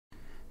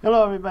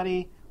Hello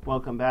everybody,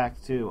 welcome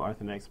back to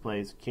Arthenex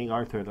Plays King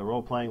Arthur, the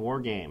role-playing war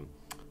game.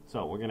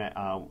 So we're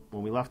gonna,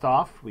 when we left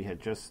off, we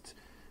had just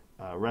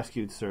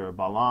rescued Sir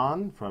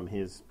Balan from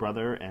his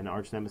brother and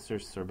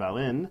arch-nemesis Sir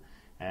Balin,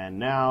 and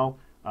now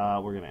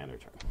we're gonna end our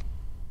turn.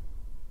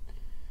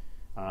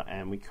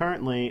 And we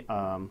currently,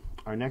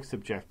 our next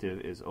objective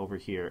is over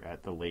here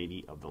at the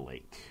Lady of the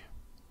Lake.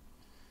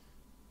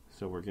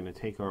 So we're gonna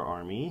take our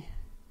army,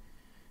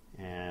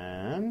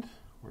 and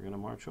we're gonna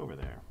march over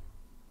there.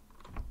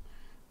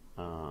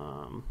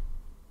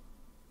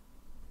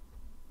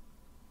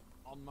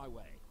 On my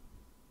way.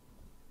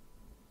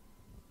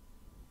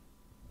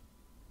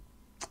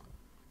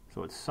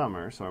 So it's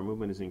summer, so our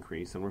movement is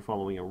increased, and we're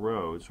following a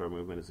road, so our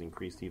movement is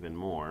increased even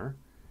more.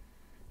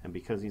 And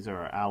because these are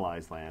our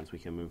allies' lands, we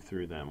can move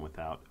through them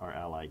without our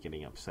ally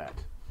getting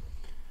upset.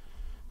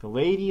 The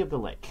Lady of the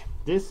Lake.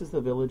 This is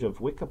the village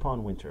of Wick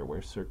upon Winter,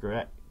 where Sir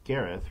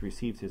Gareth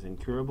received his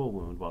incurable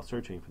wound while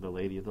searching for the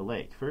Lady of the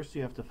Lake. First,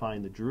 you have to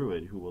find the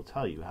druid who will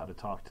tell you how to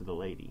talk to the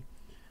lady.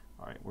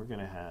 All right, we're going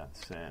to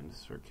send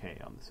Sir Kay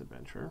on this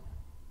adventure.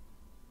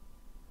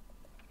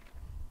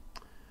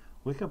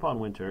 Wick upon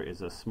Winter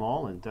is a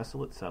small and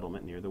desolate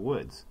settlement near the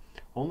woods.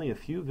 Only a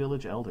few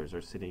village elders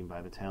are sitting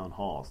by the town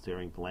hall,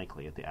 staring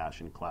blankly at the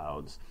ashen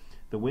clouds.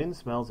 The wind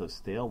smells of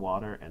stale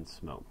water and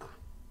smoke.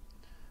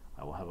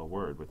 I will have a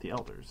word with the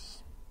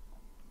elders.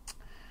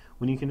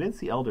 When you convince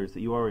the elders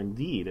that you are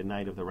indeed a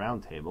knight of the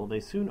Round Table, they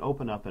soon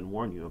open up and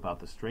warn you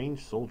about the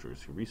strange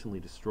soldiers who recently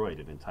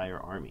destroyed an entire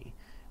army.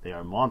 They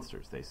are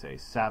monsters, they say,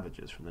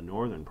 savages from the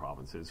northern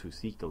provinces who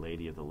seek the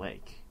Lady of the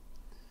Lake.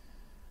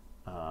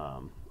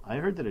 I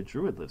heard that a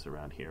druid lives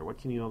around here. What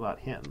can you know about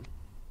him?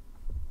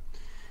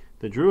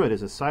 The druid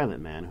is a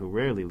silent man who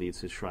rarely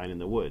leaves his shrine in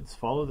the woods.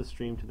 Follow the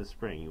stream to the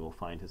spring. You will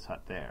find his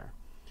hut there.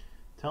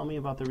 Tell me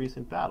about the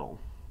recent battle.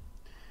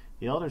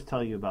 The elders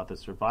tell you about the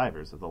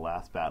survivors of the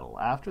last battle.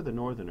 After the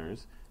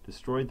northerners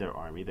destroyed their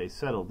army, they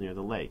settled near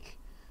the lake,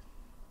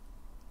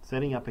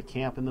 setting up a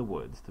camp in the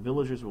woods. The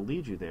villagers will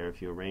lead you there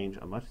if you arrange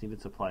a much-needed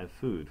supply of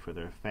food for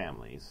their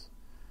families.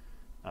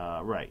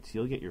 Right,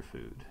 you'll get your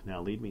food.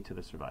 Now lead me to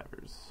the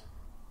survivors.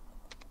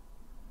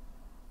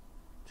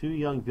 Two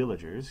young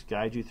villagers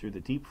guide you through the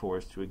deep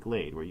forest to a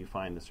glade where you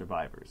find the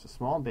survivors. A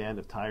small band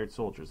of tired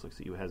soldiers looks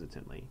at you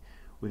hesitantly.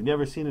 We've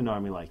never seen an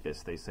army like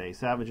this, they say.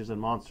 Savages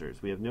and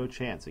monsters. We have no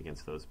chance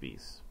against those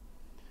beasts.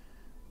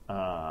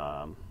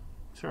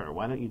 Sure,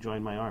 why don't you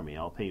join my army?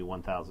 I'll pay you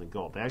 1,000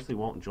 gold. They actually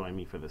won't join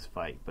me for this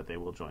fight, but they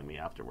will join me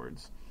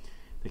afterwards.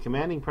 The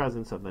commanding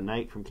presence of the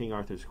knight from King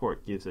Arthur's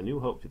court gives a new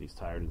hope to these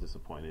tired and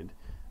disappointed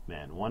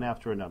men. One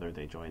after another,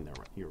 they join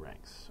your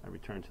ranks. I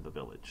return to the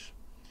village.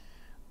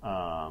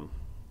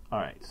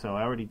 Alright, so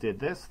I already did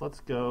this. Let's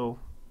go.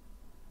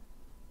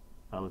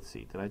 Let's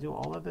see. Did I do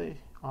all of the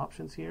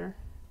options here?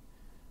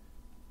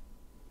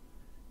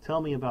 Tell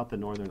me about the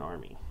Northern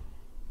Army.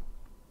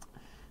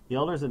 The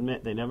elders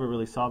admit they never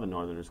really saw the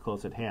Northerners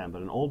close at hand,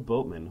 but an old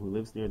boatman who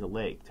lives near the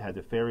lake had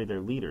to ferry their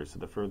leaders to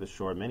the furthest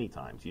shore many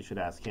times. You should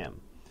ask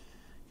him.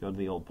 Go to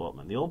the old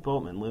boatman. The old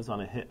boatman lives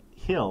on a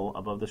hill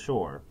above the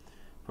shore,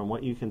 from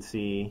what you can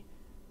see,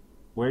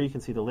 where you can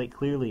see the lake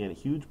clearly in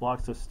huge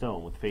blocks of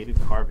stone with faded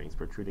carvings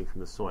protruding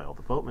from the soil.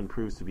 The boatman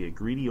proves to be a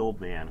greedy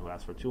old man who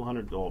asks for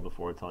 200 gold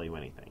before he'll tell you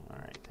anything. All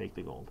right, take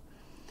the gold.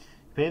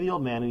 Pay the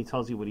old man and he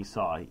tells you what he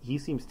saw. He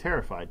seems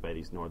terrified by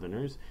these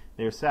northerners.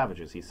 They are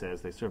savages, he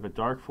says. They serve a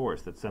dark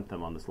force that sent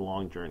them on this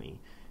long journey.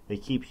 They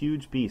keep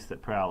huge beasts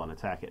that prowl and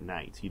attack at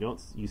night.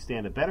 You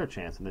stand a better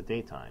chance in the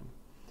daytime.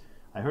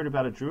 I heard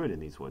about a druid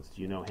in these woods.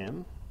 Do you know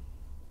him?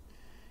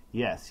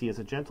 Yes, he is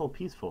a gentle,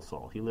 peaceful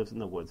soul. He lives in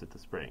the woods at the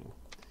spring.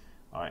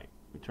 All right,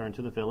 return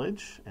to the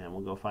village and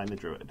we'll go find the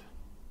druid.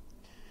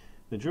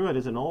 The druid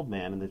is an old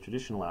man in the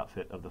traditional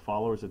outfit of the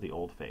followers of the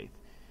old faith.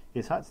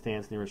 His hut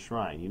stands near a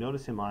shrine. You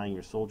notice him eyeing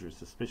your soldiers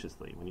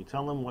suspiciously. When you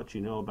tell him what you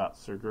know about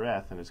Sir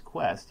Gareth and his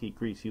quest, he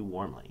greets you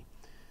warmly.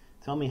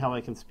 Tell me how I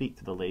can speak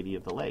to the Lady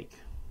of the Lake.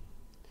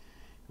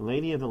 The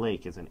Lady of the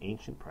Lake is an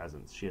ancient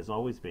presence. She has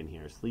always been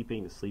here,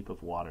 sleeping the sleep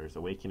of waters,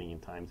 awakening in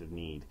times of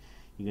need.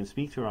 You can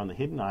speak to her on the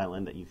hidden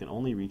island that you can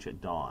only reach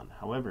at dawn.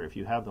 However, if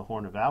you have the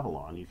Horn of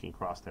Avalon, you can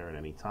cross there at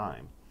any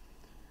time.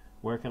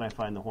 Where can I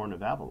find the Horn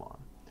of Avalon?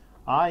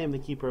 I am the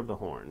keeper of the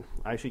horn.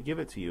 I should give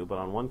it to you, but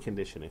on one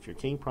condition. If your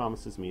king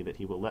promises me that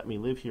he will let me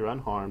live here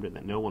unharmed and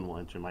that no one will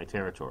enter my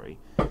territory.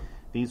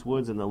 These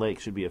woods and the lake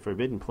should be a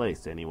forbidden place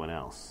to anyone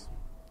else.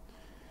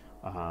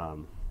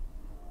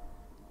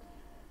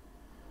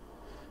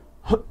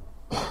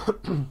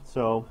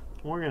 So,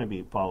 we're going to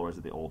be followers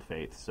of the old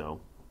faith,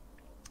 so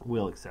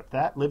we'll accept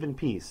that. Live in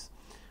peace.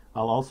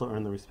 I'll also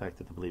earn the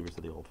respect of the believers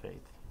of the old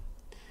faith.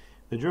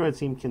 The druid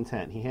seemed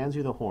content. He hands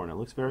you the horn. It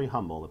looks very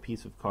humble, a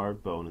piece of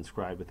carved bone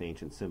inscribed with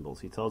ancient symbols.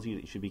 He tells you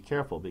that you should be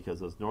careful because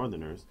those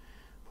northerners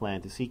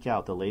plan to seek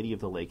out the Lady of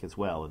the Lake as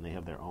well, and they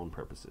have their own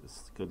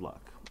purposes. Good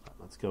luck.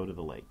 Let's go to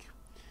the lake.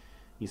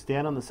 You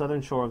stand on the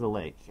southern shore of the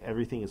lake.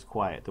 Everything is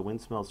quiet. The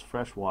wind smells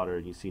fresh water,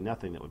 and you see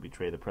nothing that would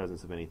betray the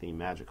presence of anything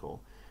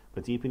magical.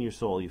 But deep in your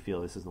soul, you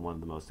feel this is one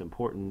of the most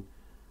important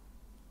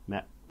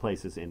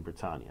places in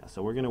Britannia.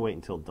 So we're going to wait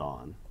until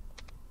dawn.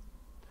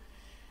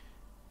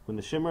 When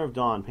the shimmer of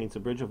dawn paints a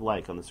bridge of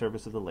light on the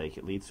surface of the lake,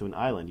 it leads to an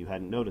island you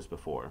hadn't noticed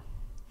before.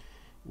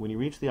 When you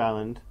reach the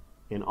island,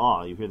 in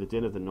awe, you hear the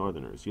din of the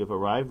northerners. You have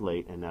arrived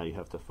late, and now you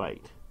have to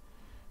fight.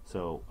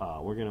 So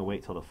we're going to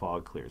wait till the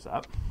fog clears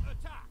up.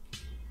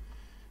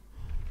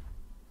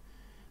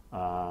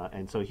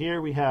 And so here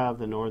we have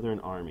the northern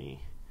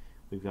army.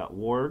 We've got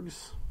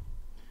wargs,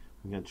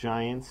 we've got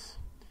giants,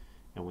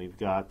 and we've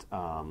got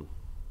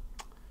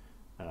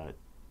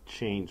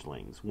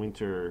changelings,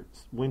 winter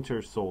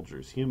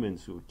soldiers,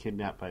 humans who were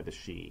kidnapped by the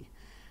Sidhe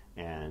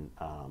and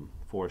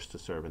forced to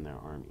serve in their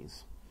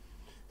armies.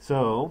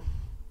 So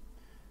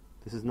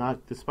this is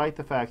not, despite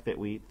the fact that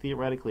we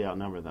theoretically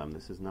outnumber them,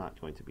 this is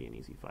not going to be an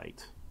easy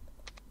fight.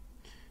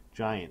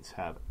 Giants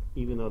have,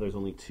 even though there's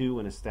only 2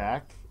 in a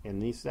stack, in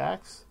these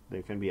stacks,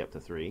 there can be up to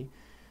 3.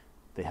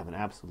 They have an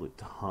absolute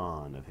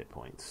ton of hit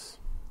points.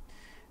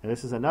 And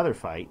this is another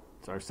fight.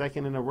 It's our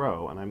second in a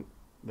row, and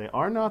they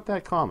are not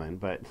that common,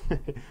 but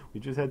we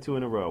just had 2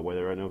 in a row where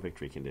there are no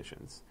victory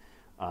conditions.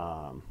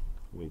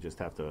 We just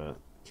have to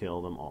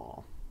kill them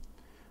all.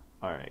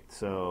 Alright,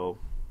 so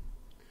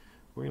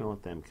we're going to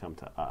let them come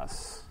to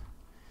us.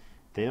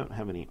 They don't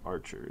have any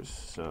archers,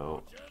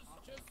 so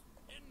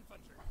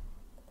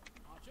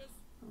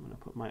I'm going to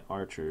put my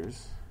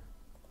archers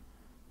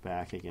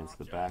back against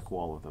the back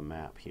wall of the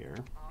map here.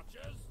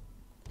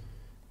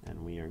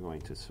 And we are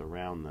going to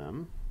surround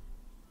them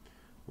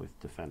with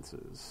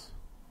defenses.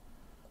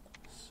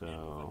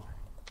 So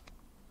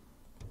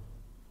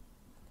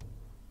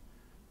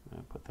I'm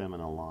going to put them in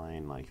a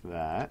line like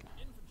that.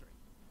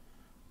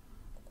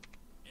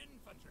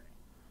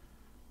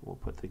 We'll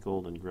put the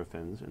golden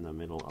griffins in the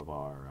middle of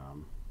our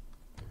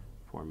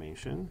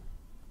formation.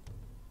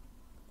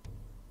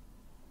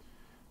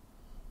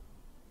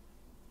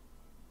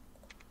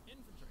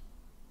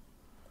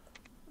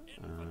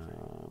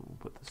 We'll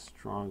put the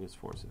strongest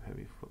force of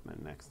heavy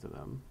footmen next to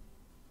them.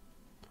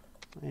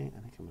 I think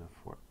I'm going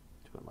to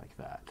do it like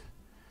that.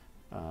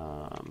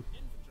 Then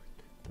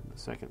the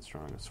second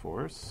strongest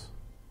force.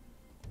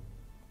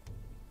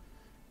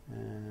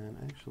 And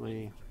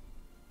actually,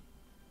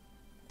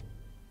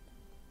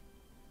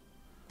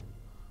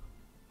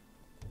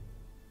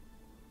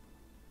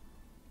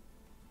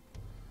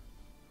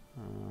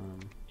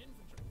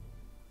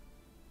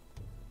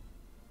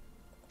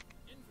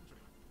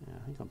 yeah,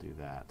 I think I'll do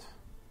that.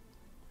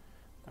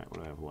 Alright, what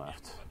do I have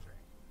left?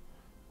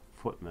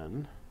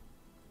 Footmen.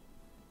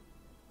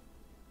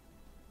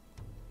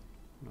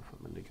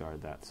 Footmen to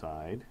guard that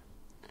side.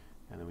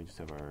 And then we just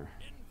have our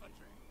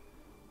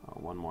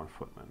one more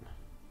footman.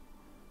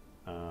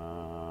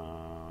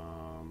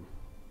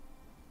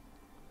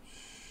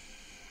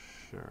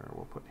 Sure,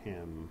 we'll put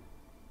him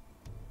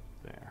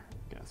there,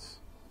 I guess.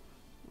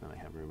 And I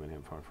have room in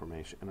him for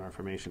formation, in our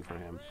formation for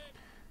him.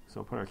 So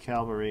we'll put our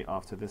cavalry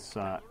off to this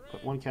side.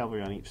 Put 1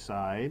 cavalry on each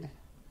side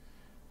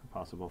for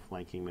possible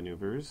flanking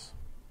maneuvers.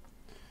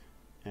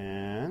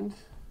 And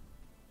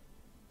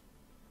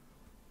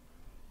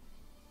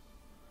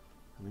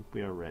I think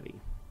we are ready.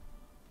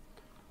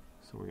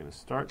 So we're going to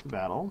start the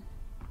battle.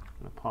 I'm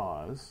going to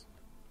pause.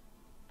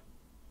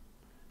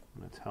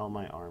 I'm going to tell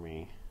my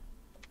army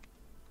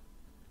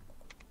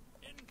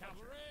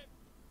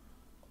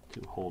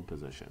to hold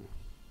position.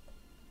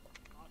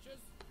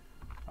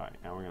 Alright,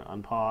 now we're going to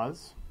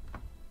unpause.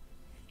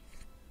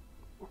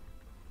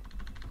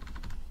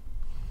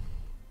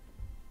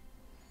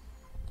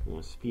 I'm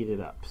going to speed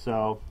it up.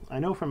 So, I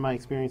know from my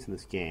experience in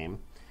this game,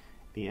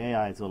 the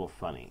AI is a little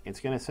funny. It's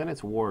going to send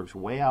its wargs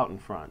way out in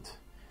front.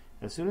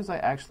 As soon as I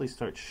actually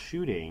start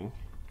shooting,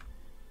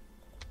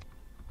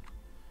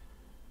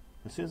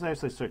 at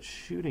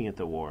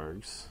the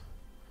wargs,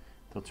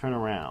 they'll turn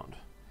around.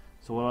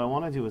 So what I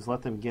want to do is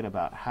let them get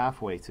about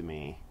halfway to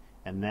me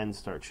and then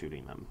start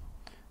shooting them.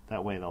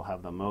 That way they'll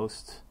have the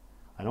most,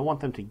 I don't want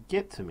them to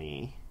get to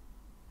me,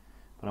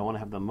 but I want to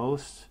have the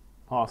most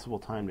possible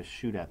time to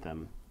shoot at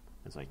them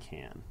as I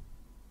can.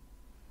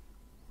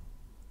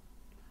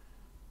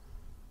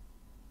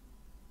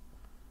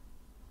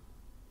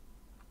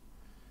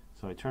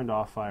 So I turned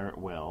off fire at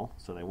will,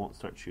 so they won't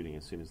start shooting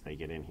as soon as they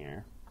get in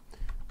here.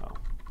 Oh,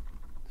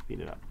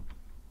 speed it up.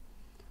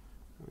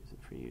 No reason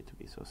for you to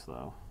be so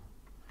slow.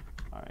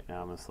 Alright,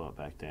 now I'm going to slow it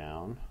back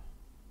down.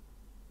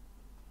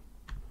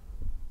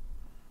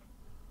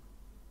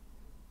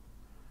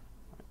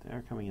 Alright,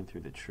 they're coming in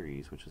through the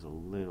trees, which is a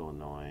little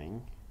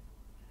annoying.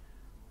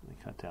 Let me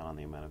cut down on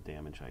the amount of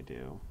damage I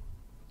do.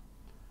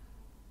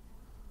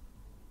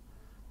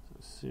 So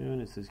as soon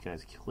as these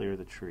guys clear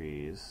the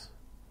trees,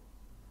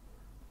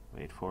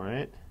 wait for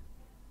it,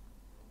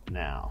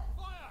 now.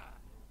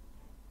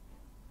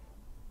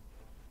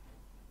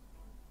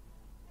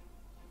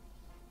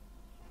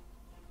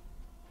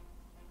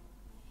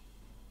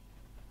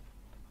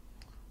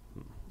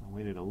 I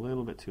waited a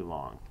little bit too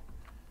long.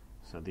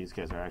 So these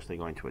guys are actually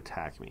going to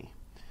attack me.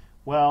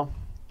 Well,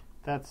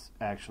 that's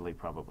actually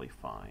probably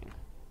fine.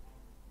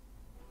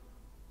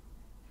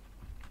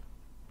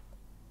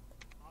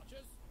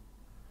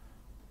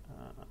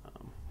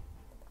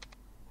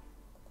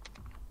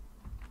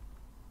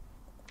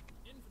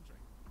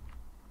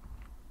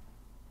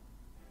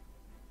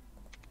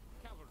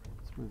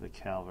 Let's move the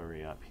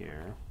cavalry up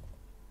here.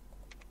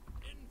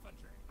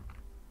 Infantry.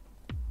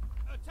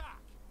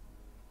 Attack.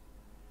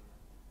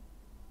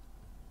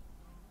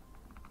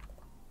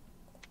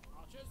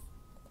 Archers.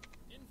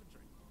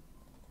 Infantry.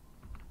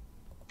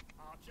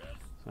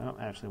 Archers. So I don't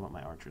actually want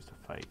my archers to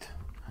fight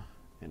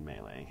in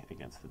melee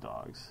against the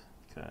dogs,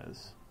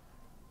 because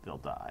they'll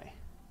die.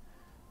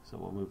 So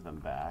we'll move them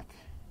back.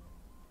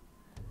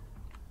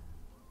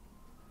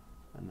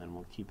 And then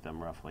we'll keep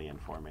them roughly in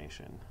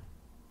formation.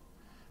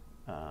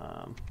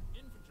 Infantry.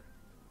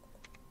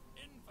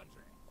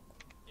 Infantry.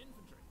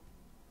 Infantry.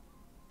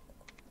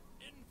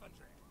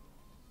 Infantry.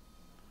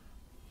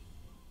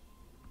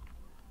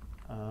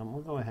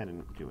 We'll go ahead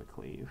and do a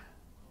cleave.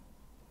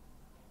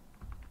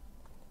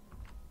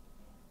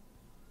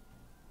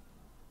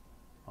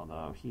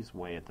 Although he's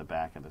way at the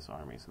back of this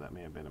army, so that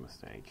may have been a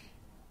mistake.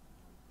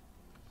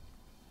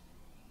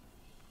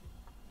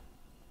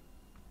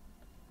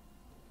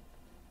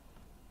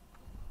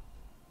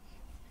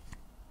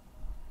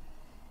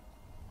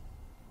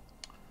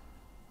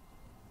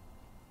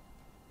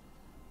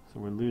 So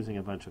we're losing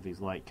a bunch of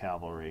these light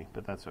cavalry,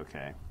 but that's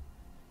okay.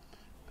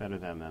 Better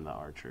them than the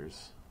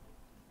archers.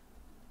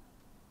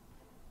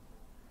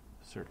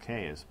 Sir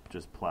Kay is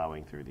just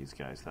plowing through these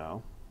guys,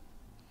 though.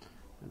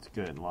 It's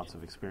good. Lots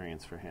of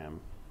experience for him.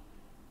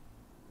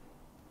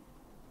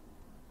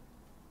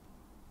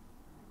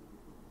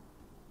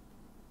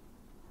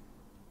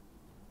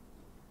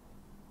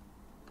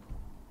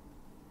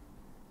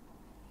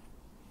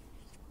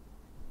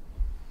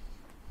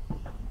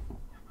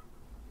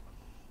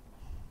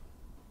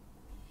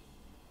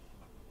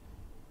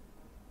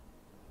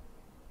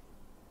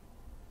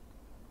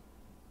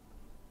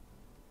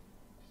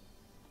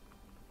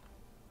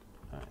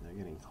 Alright, they're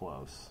getting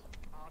close.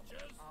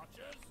 Archers.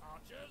 Archers.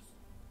 Archers.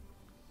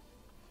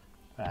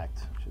 In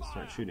fact, we should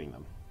start shooting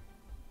them.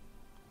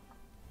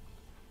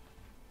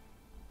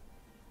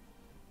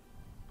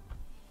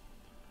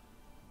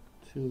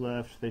 Two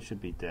left. They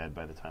should be dead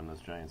by the time those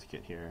giants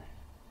get here.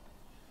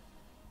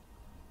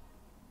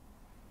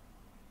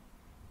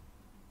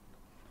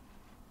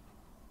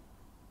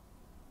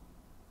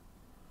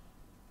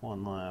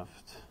 One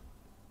left.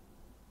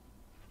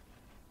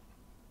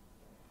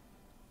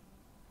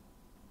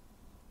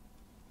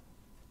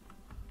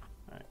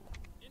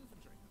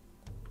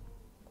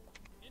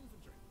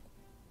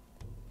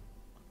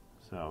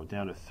 So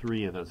down to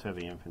 3 of those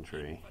heavy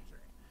infantry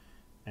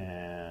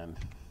and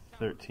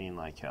 13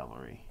 light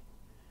cavalry.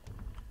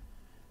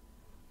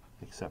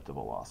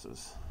 Acceptable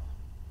losses.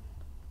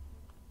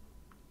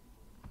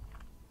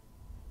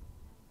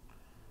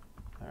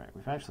 Alright,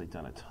 we've actually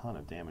done a ton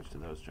of damage to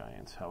those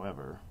giants.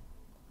 However,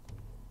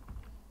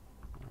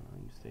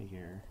 you stay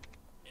here.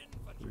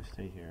 You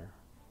stay here.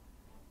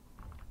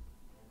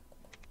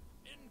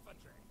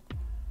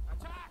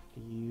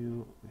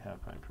 You have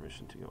my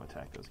permission to go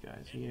attack those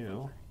guys.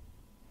 You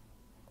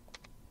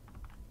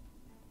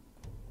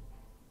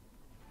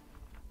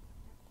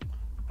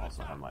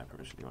also have my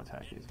permission to go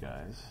attack these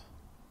guys.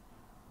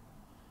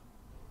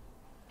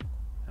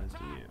 As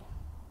do you.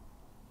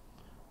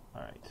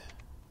 Alright.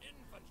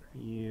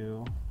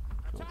 You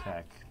go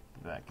attack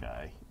that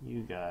guy.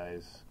 You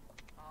guys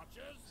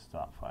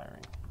stop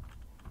firing.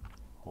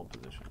 Hold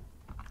position.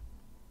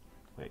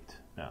 Wait,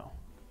 no.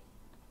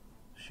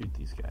 Shoot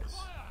these guys.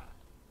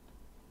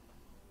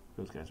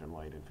 Those guys are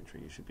light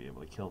infantry. You should be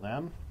able to kill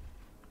them.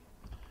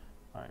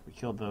 Alright, we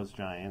killed those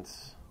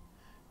giants.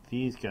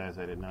 These guys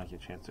I did not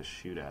get a chance to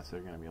shoot at, so they're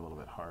going to be a little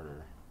bit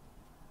harder.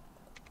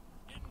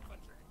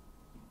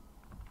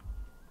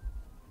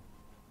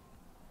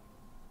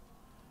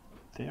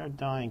 They are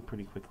dying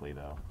pretty quickly,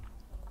 though.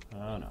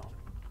 Oh no.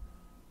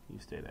 You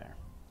stay there.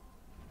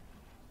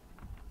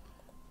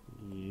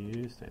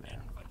 You stay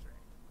there.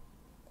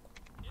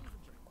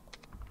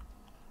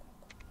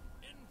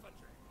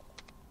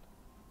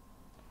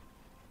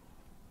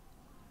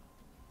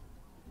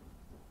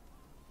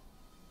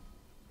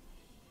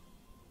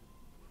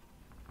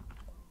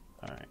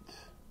 Alright.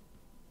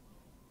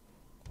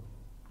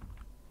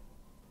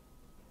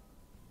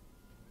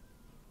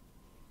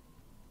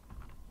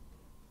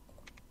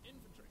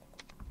 Infantry.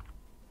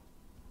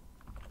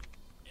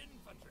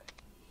 Infantry.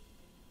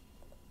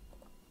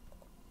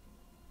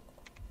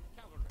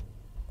 Cavalry.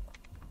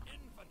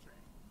 Infantry.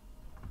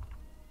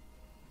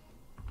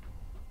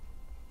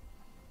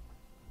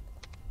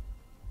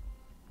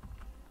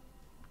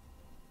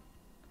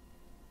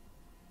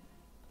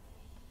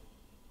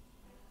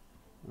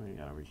 What do we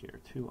got over here?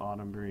 2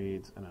 autumn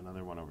breeds and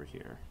another one over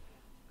here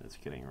that's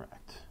getting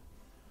wrecked.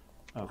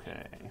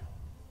 Okay.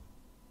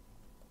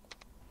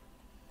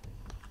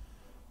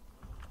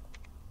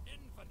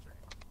 Infantry.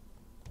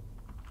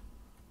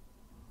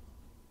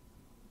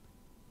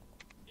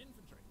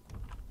 Infantry.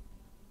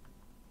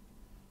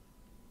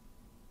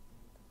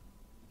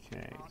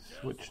 Okay,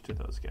 switch to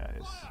those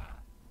guys.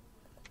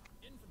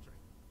 Infantry.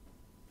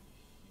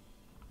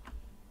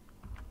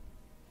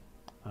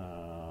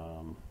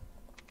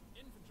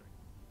 Infantry.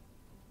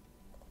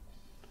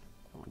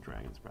 I want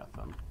Dragon's Breath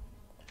them.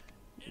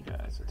 You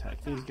guys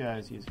attack these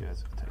guys, these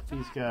guys attack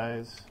these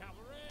guys.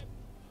 Cavalry.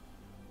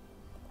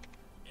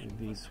 And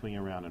these swing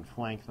around and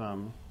flank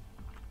them.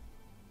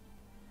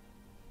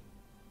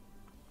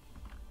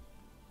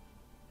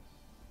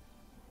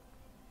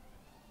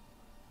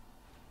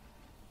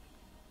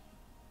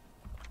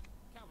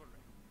 Cavalry.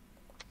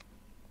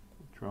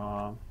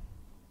 Draw.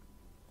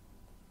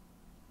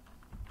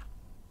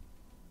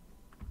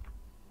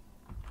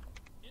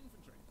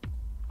 Infantry.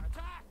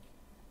 Attack!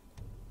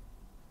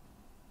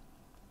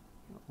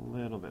 A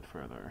little bit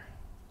further.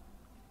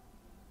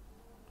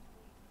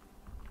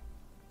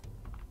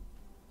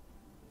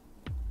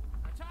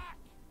 Attack!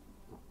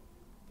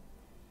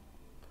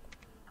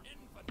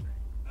 Infantry.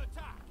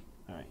 Attack!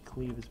 Alright,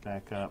 cleave is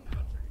back up.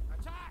 Infantry.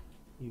 Attack!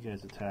 You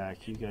guys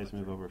attack. You guys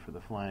move over for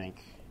the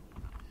flank.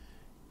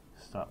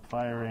 Stop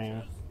firing.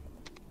 Infantry.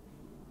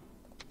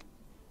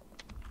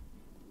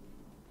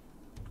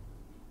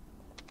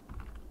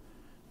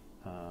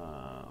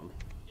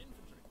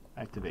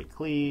 Activate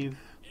cleave.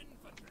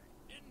 Infantry.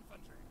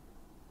 Infantry.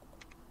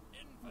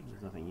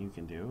 There's Infantry. nothing you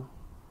can do.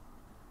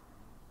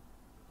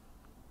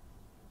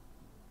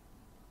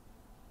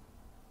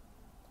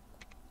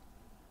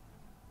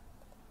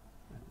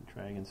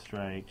 Dragon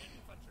strike.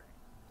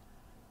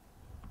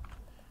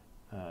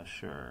 Infantry.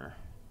 Sure.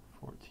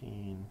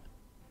 14.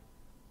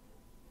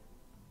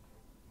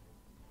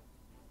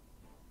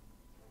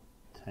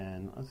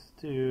 10. Let's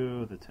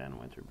do the 10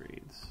 winter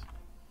breeds.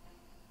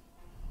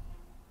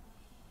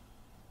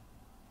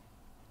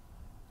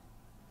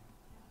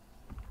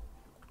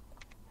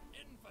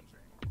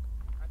 Infantry.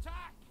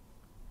 Attack!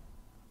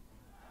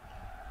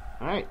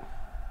 Alright.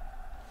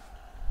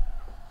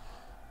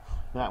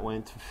 That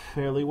went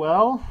fairly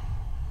well.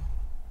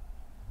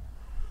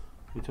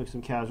 We took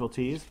some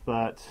casualties,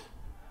 but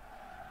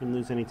didn't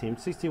lose any team.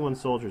 61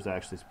 soldiers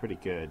actually is pretty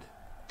good.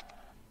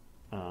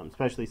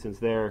 Especially since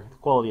the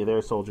quality of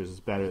their soldiers is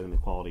better than the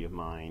quality of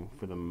mine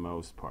for the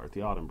most part.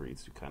 The autumn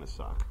breeds do kind of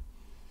suck.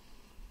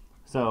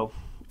 So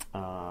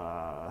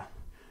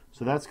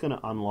that's going to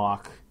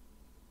unlock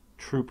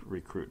troop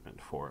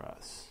recruitment for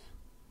us,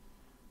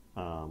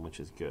 which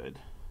is good.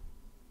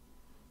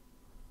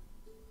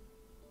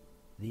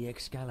 The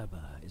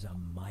Excalibur is a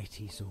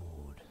mighty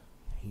sword,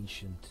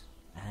 ancient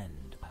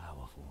and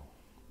powerful.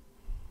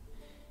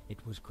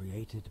 It was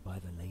created by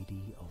the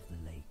Lady of the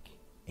Lake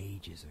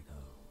ages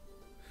ago.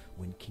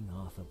 When King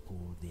Arthur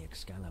pulled the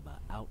Excalibur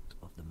out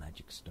of the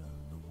magic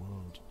stone, the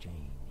world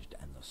changed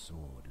and the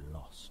sword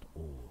lost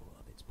all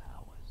of its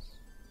powers.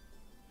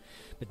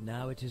 But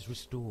now it is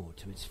restored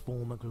to its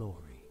former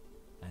glory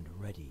and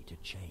ready to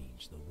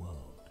change the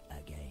world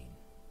again.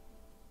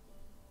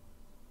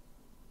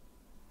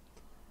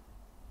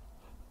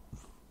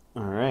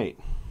 All right.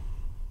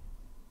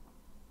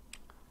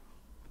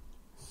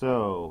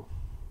 So,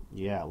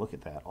 yeah, look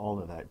at that. All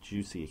of that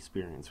juicy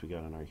experience we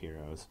got on our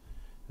heroes.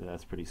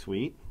 That's pretty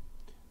sweet.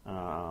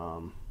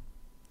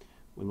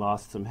 We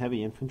lost some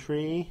heavy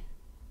infantry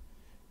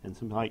and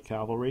some light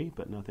cavalry,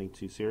 but nothing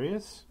too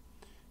serious.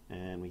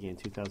 And we gained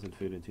 2,000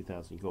 food and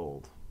 2,000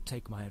 gold.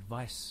 Take my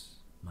advice,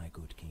 my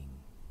good king.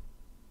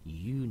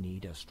 You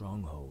need a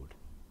stronghold.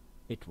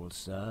 It will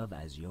serve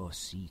as your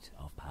seat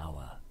of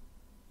power.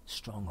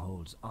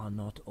 Strongholds are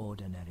not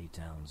ordinary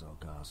towns or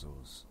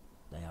castles.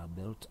 They are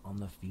built on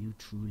the few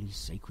truly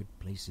sacred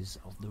places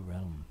of the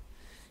realm.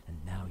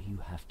 And now you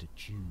have to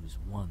choose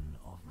one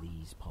of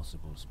these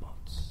possible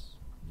spots,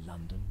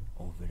 London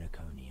or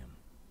Viraconium.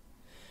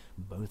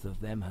 Both of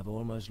them have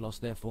almost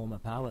lost their former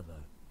power,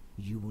 though.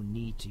 You will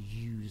need to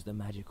use the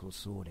magical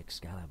sword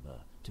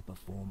Excalibur to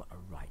perform a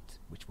rite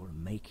which will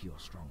make your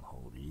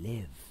stronghold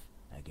live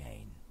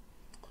again.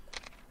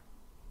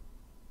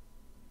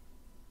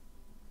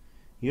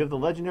 You have the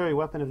legendary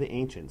weapon of the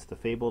ancients, the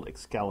fabled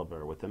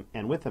Excalibur, with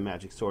a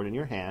magic sword in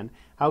your hand.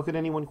 How could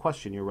anyone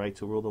question your right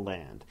to rule the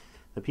land?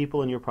 The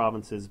people in your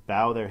provinces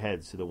bow their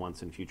heads to the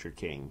once and future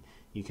king.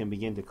 You can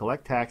begin to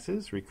collect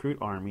taxes, recruit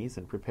armies,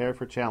 and prepare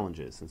for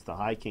challenges, since the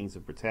high kings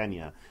of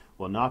Britannia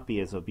will not be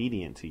as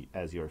obedient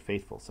as your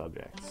faithful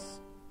subjects.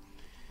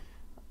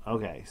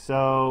 Okay,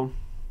 so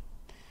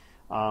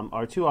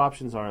our two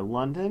options are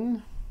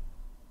London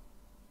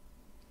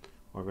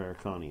or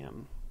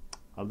Viraconium.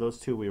 Of those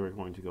two, we were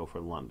going to go for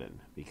London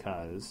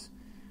because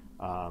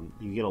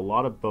you get a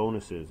lot of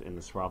bonuses in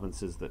the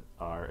provinces that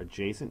are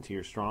adjacent to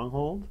your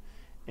stronghold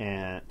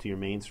and to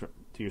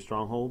your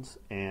strongholds,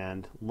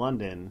 and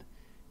London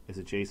is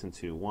adjacent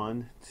to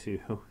 1,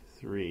 2,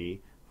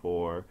 3,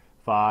 4,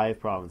 5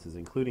 provinces,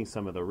 including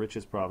some of the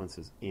richest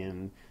provinces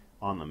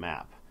on the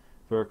map.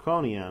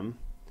 Viraconium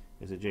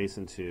is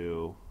adjacent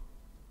to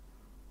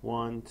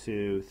 1,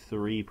 2,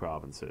 3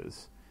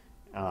 provinces,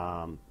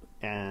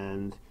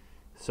 and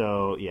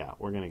so yeah,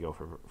 we're gonna go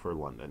for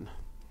London.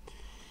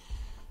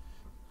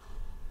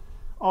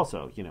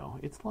 Also,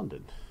 it's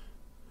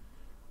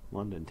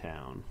London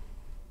town.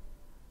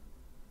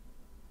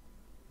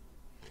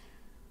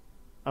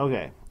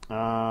 Okay,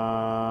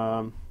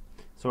 so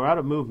we're out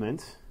of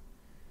movement,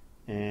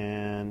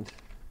 and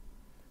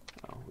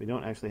we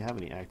don't actually have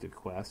any active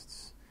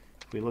quests.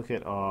 If we look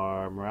at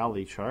our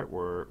morality chart,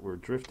 we're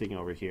drifting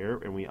over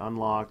here, and we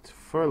unlocked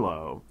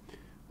Furlough,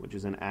 which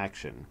is an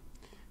action.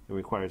 It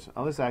requires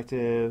all this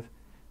active.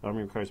 The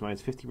army requires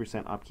minus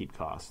 50% upkeep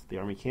cost. The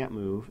army can't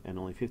move, and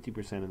only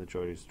 50% of the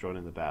joiners join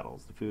in the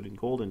battles. The food and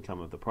gold income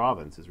of the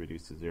province is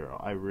reduced to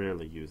 0. I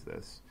rarely use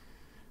this.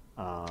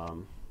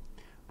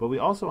 But we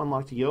also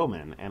unlocked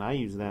yeomen, and I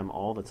use them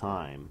all the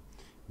time.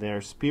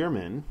 They're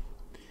spearmen,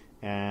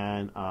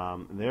 and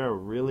they're a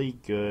really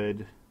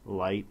good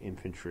light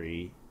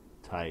infantry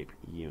type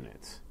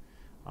unit.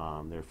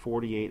 They're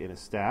 48 in a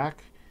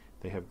stack.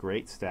 They have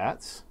great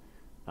stats,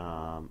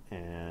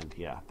 and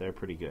yeah, they're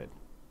pretty good.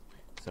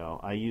 So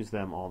I use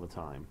them all the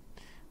time.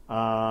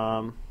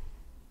 All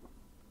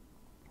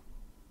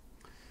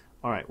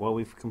right, well,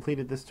 we've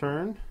completed this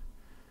turn.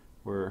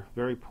 We're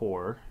very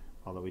poor,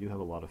 although we do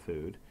have a lot of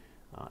food.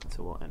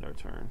 So we'll end our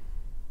turn.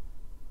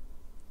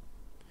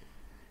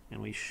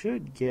 And we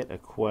should get a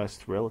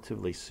quest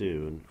relatively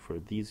soon for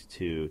these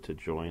two to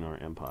join our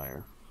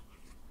empire.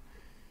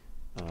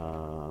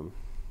 Long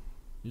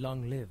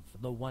live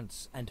the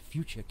once and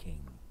future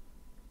king.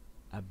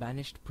 A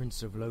banished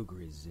Prince of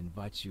Logres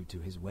invites you to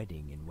his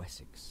wedding in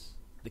Wessex,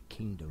 the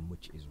kingdom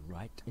which is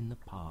right in the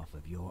path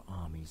of your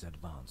army's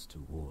advance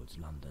towards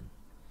London.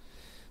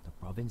 The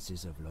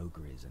provinces of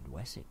Logres and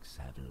Wessex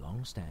have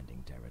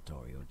long-standing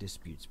territorial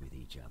disputes with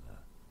each other.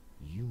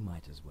 You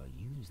might as well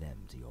use them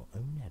to your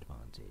own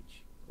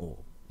advantage, or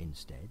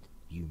instead,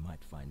 you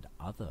might find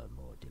other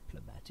more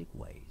diplomatic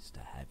ways to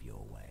have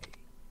your way.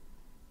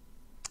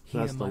 So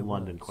that's the Hear my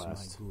London words,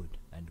 quest. my good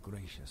and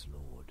gracious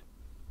lord.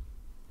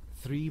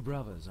 3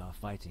 brothers are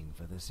fighting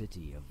for the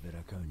city of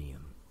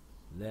Viraconium.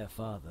 Their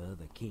father,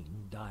 the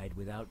king, died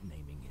without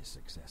naming his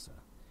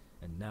successor,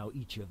 and now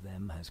each of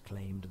them has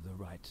claimed the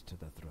right to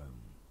the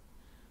throne.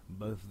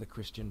 Both the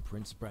Christian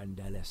Prince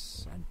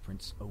Brandelis and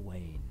Prince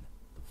Owain,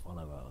 the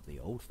follower of the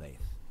Old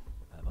Faith,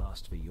 have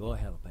asked for your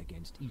help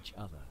against each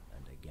other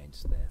and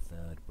against their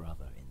third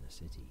brother in the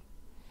city.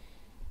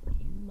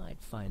 You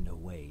might find a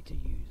way to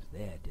use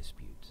their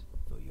dispute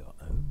for your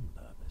own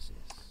purposes.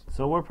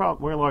 So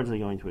we're largely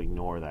going to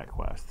ignore that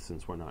quest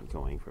since we're not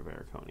going for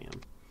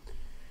Veraconium.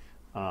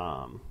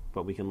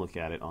 But we can look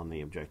at it on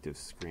the objectives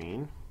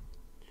screen.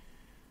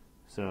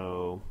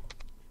 So,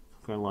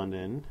 conquer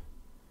London,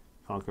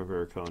 conquer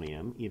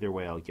Veraconium. Either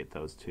way, I'll get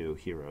those 2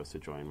 heroes to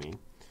join me.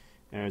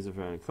 Heirs of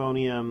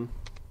Veraconium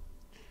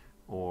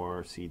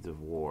or Seeds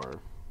of War,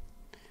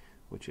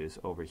 which is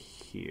over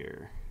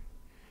here.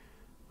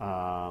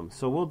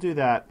 So we'll do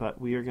that, but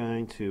we are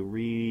going to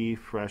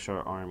refresh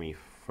our army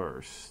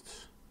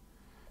first.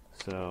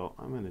 So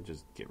I'm going to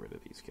just get rid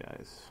of these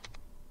guys.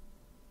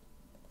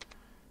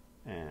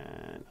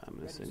 And I'm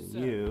going to send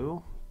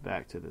you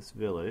back to this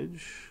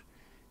village.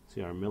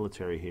 See, our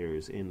military here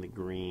is in the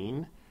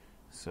green,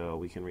 so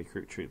we can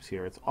recruit troops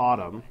here. It's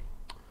autumn.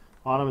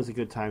 Autumn is a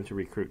good time to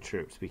recruit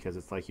troops because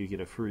it's like you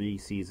get a free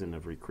season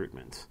of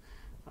recruitment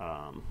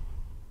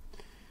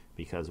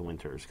because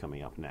winter is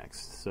coming up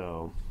next.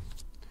 So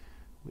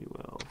we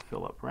will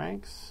fill up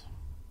ranks.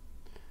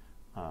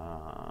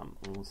 And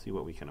we'll see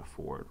what we can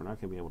afford. We're not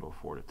going to be able to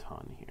afford a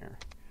ton here.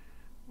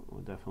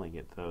 We'll definitely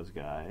get those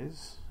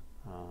guys.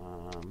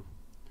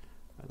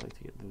 I'd like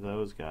to get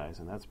those guys,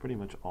 and that's pretty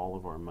much all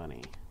of our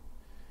money.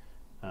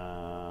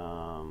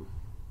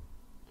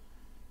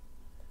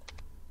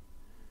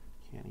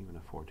 Can't even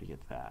afford to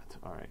get that.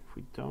 Alright, if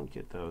we don't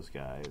get those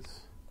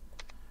guys,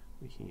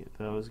 we can get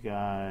those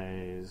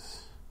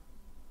guys,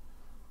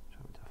 which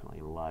I would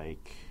definitely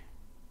like.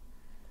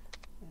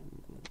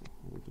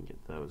 And we can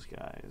get those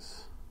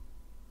guys.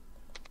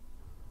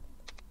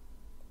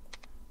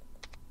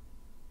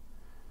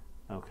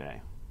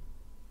 Okay.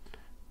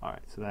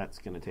 Alright, so that's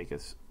going to take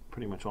us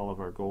pretty much all of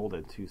our gold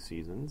and 2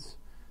 seasons.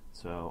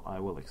 So I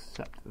will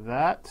accept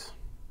that.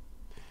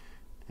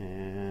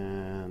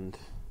 And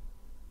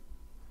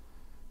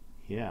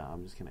yeah,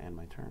 I'm just going to end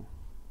my turn.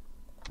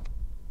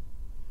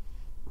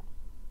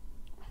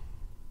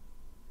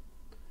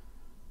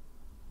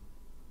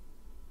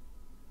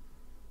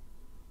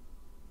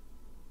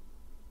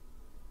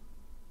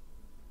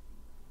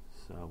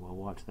 So we'll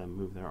watch them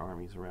move their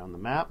armies around the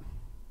map.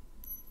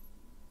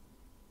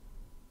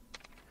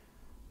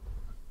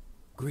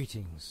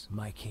 Greetings,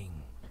 my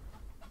king.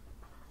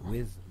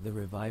 With the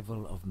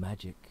revival of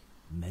magic,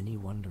 many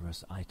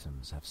wondrous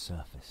items have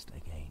surfaced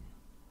again.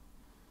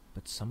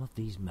 But some of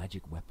these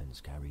magic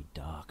weapons carry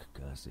dark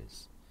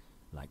curses,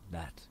 like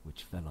that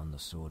which fell on the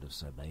sword of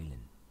Sir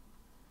Balin.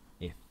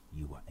 If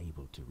you were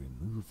able to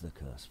remove the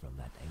curse from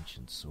that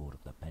ancient sword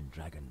of the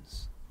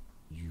Pendragons,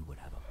 you would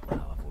have a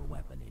powerful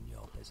weapon in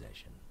your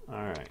possession.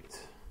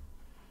 Alright.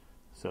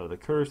 So the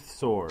cursed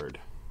sword.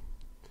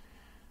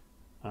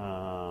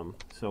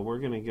 So we're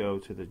going to go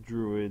to the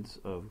Druids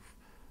of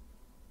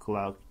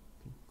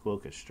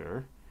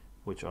Gloucester,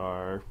 which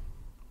are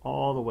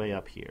all the way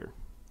up here.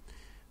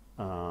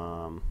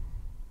 But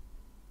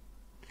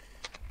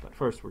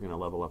first we're going to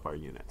level up our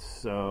units.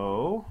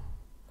 So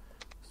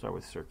start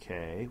with Sir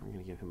Kay. We're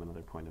going to give him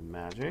another point of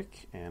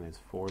magic and his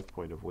 4th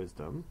point of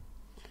wisdom,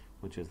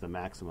 which is the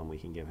maximum we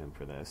can give him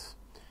for this.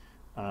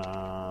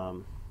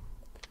 So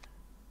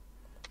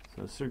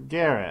Sir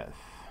Gareth.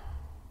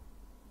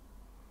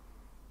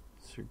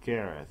 Sir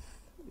Gareth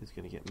is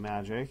going to get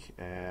magic,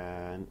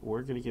 and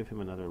we're going to give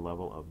him another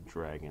level of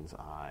Dragon's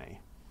Eye,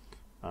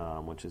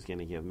 which is going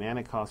to give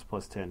mana cost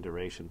plus 10,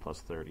 duration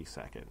plus 30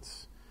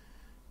 seconds.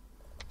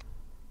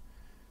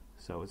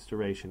 So its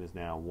duration is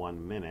now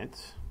 1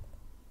 minute,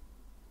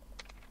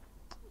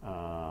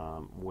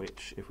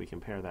 which, if we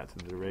compare that to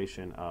the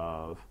duration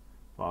of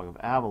Fog of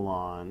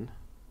Avalon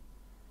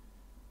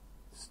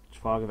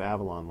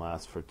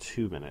lasts for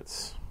 2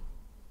 minutes.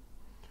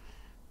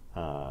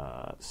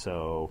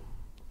 So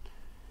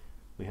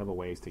we have a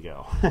ways to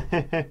go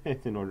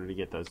in order to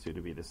get those two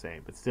to be the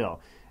same. But still,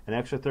 an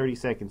extra 30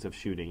 seconds of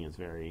shooting is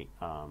very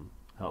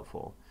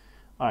helpful.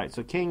 All right,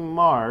 so King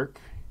Mark,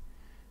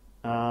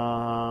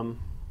 I'm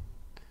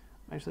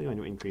actually going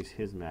to increase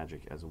his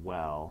magic as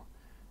well,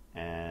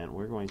 and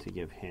we're going to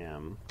give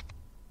him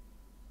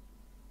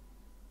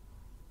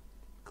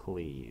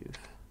Cleave.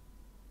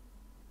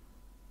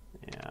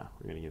 Yeah,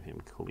 we're going to give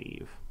him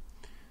Cleave.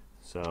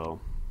 So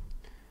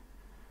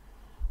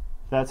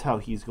that's how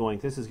he's going.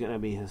 This is going to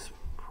be his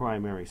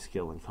primary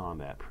skill in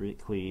combat,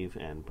 Cleave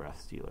and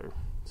Breath Stealer.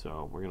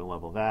 So we're going to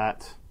level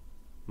that.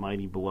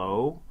 Mighty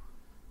Blow,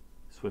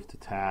 Swift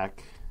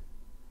Attack,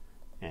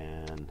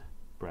 and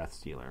Breath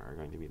Stealer are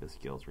going to be the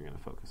skills we're going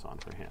to focus on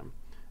for him.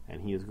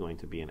 And he is going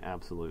to be an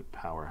absolute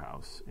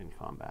powerhouse in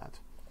combat.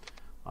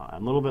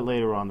 And a little bit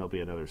later on, there'll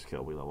be another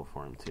skill we level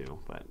for him too,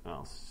 but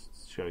I'll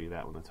show you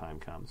that when the time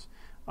comes.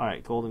 All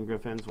right, Golden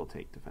Griffins, we'll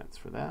take defense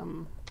for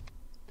them.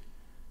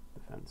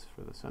 Defense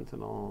for the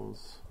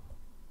Sentinels.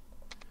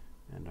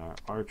 And our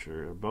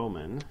archer, or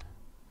bowman,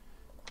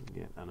 can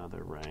get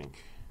another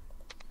rank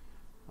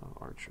of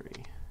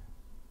archery.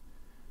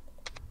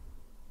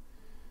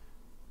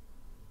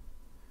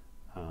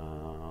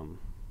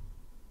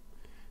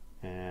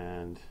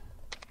 And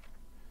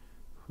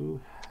who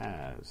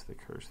has the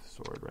cursed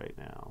sword right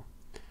now?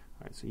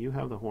 All right, so you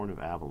have the Horn of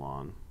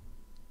Avalon.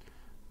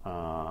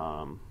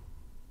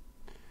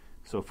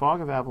 So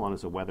Fog of Avalon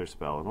is a weather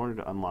spell. In order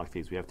to unlock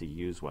these, we have to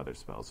use weather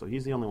spells. So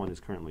he's the only one who's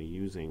currently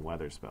using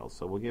weather spells.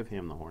 So we'll give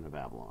him the Horn of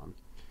Avalon.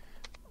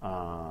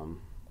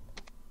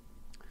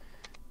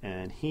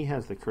 And he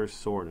has the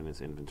cursed sword in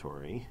his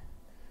inventory.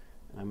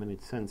 And I'm going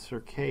to send Sir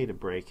Kay to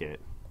break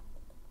it.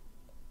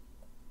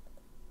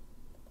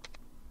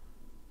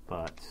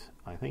 But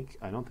I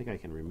don't think I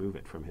can remove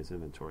it from his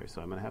inventory,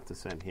 so I'm going to have to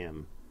send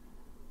him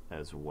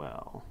as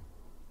well.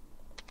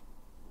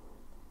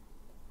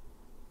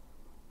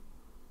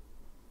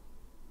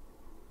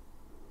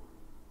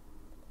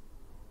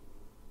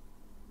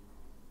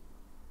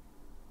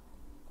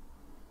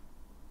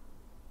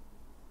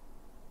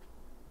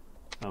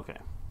 Okay,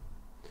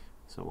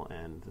 so we'll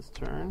end this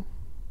turn.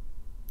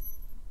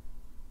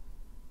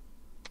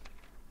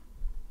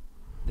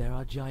 There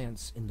are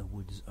giants in the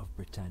woods of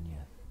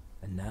Britannia,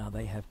 and now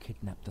they have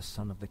kidnapped the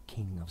son of the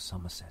King of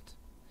Somerset.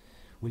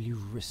 Will you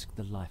risk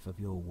the life of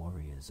your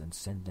warriors and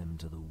send them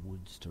to the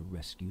woods to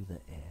rescue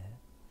the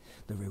heir?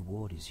 The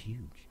reward is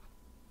huge.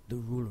 The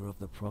ruler of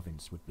the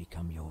province would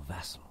become your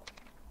vassal.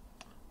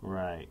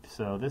 Right,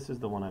 so this is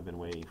the one I've been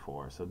waiting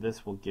for. So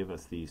this will give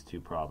us these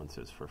two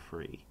provinces for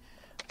free.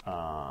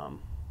 Alright,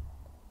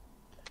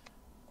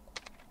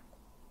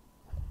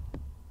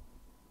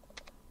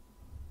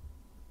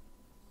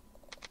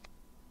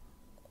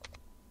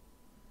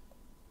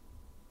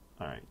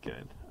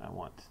 good. I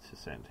want to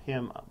send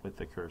him up with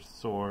the cursed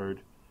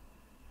sword.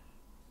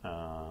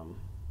 Yes,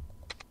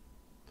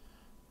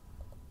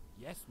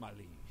 my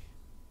liege.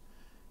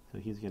 So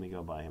he's going to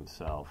go by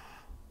himself.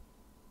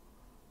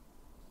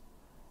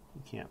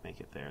 He can't make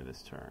it there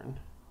this turn.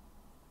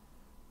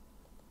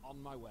 On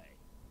my way.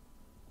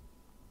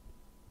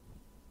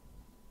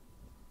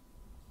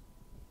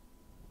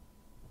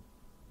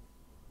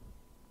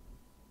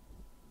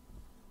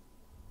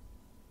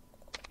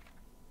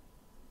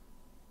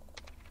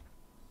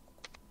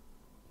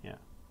 Yeah.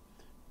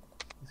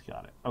 He's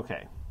got it.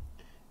 Okay.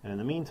 And in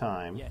the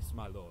meantime, Yes,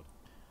 my lord.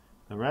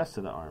 the rest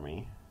of the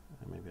army,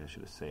 maybe I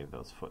should have saved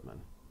those footmen.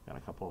 Got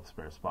a couple of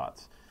spare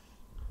spots.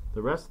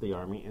 The rest of the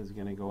army is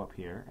going to go up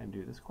here and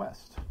do this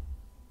quest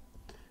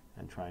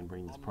and try and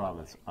bring this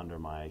province under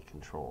my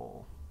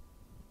control.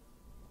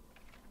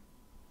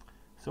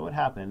 So it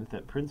happened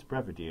that Prince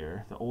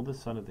Brevadier, the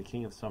oldest son of the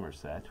King of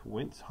Somerset,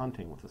 went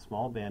hunting with a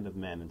small band of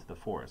men into the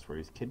forest, where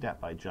he was kidnapped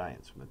by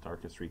giants from the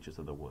darkest reaches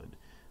of the wood.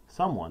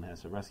 Someone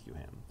has to rescue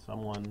him.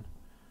 Someone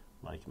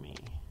like me.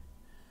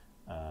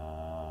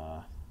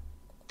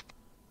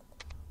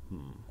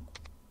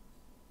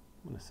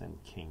 I'm going to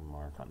send King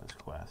Mark on this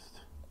quest.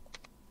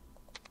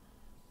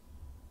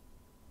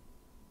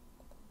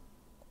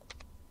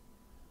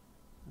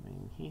 I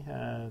mean, he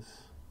has...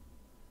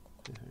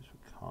 Here's for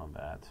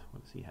combat.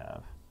 What does he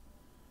have?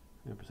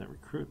 3%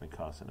 recruitment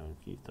cost on known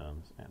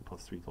fiefdoms and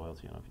plus 3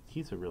 loyalty on.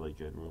 He's a really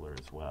good ruler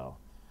as well.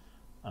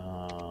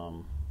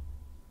 Of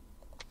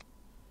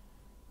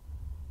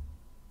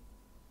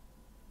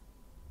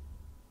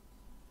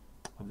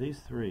these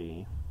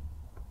three,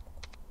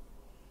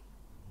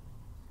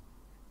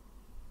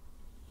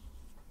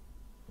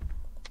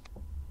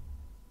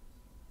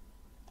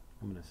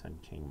 I'm going to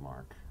send King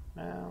Mark.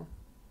 Now,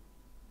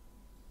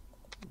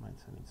 I'm not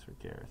sending Sir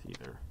Gareth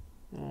either.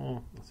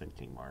 I'll send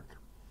King Mark.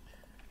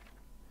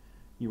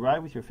 You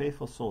ride with your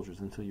faithful soldiers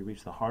until you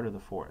reach the heart of the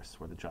forest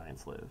where the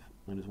giants live.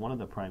 It is one of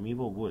the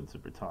primeval woods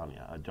of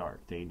Britannia, a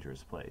dark,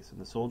 dangerous place, and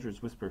the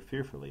soldiers whisper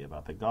fearfully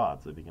about the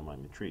gods living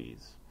among the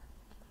trees.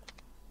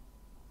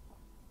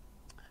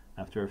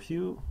 After a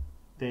few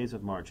days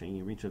of marching,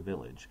 you reach a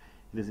village.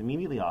 It is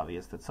immediately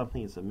obvious that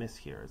something is amiss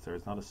here, as there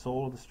is not a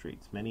soul in the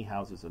streets. Many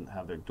houses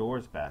have their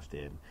doors bashed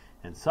in,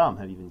 and some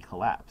have even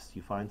collapsed.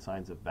 You find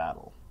signs of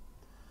battle.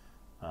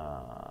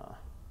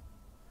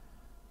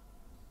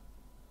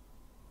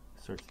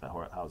 Search the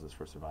houses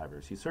for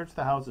survivors. You search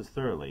the houses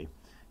thoroughly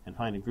and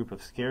find a group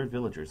of scared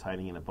villagers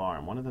hiding in a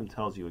barn. One of them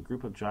tells you a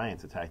group of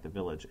giants attacked the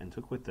village and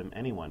took with them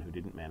anyone who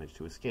didn't manage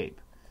to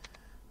escape.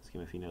 Ask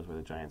him if he knows where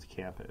the giants'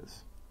 camp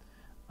is.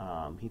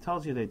 He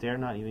tells you they dare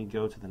not even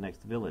go to the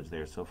next village. They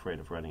are so afraid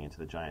of running into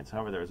the giants.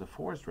 However, there is a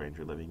forest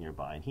ranger living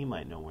nearby, and he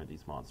might know where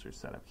these monsters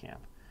set up camp.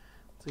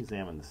 Let's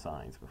examine the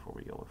signs before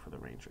we go look for the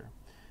ranger.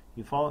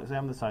 You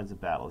examine the signs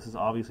of battle. This is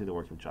obviously the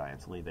work of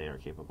giants. Only they are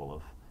capable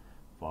of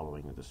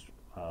following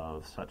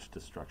of such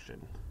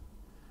destruction.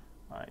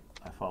 Alright,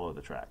 I follow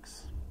the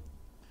tracks.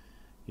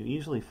 You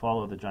easily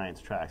follow the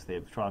giants' tracks. They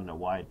have trodden a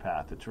wide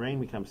path. The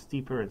terrain becomes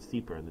steeper and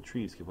steeper, and the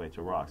trees give way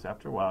to rocks.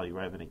 After a while, you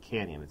arrive in a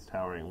canyon. Its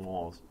towering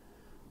walls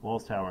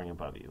towering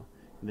above you.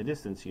 In the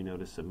distance, you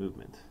notice some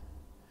movement.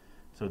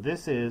 So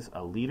this is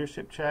a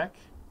leadership check.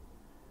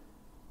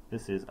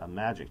 This is a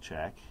magic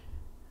check.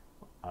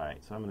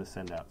 Alright, so I'm going to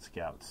send out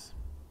scouts.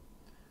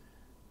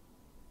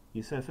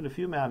 You send a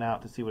few men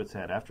out to see what's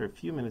ahead. After a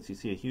few minutes, you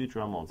see a huge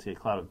rumble and see a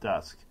cloud of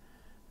dust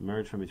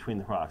emerge from between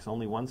the rocks.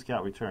 Only one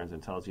scout returns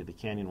and tells you the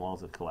canyon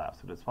walls have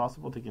collapsed, but it's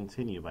possible to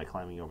continue by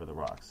climbing over the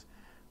rocks.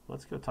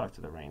 Let's go talk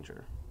to the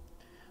ranger.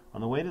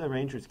 On the way to the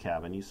ranger's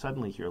cabin, you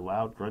suddenly hear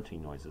loud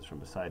grunting noises from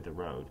beside the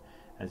road.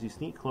 As you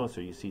sneak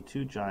closer, you see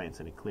two giants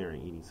in a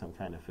clearing eating some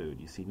kind of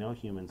food. You see no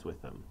humans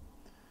with them.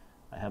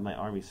 I have my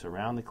army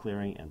surround the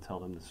clearing and tell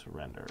them to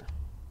surrender.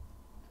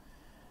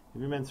 If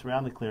your men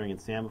surround the clearing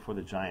and stand before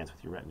the giants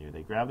with your retinue,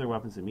 they grab their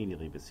weapons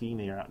immediately, but seeing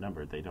they are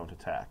outnumbered, they don't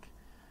attack.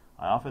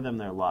 I offer them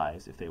their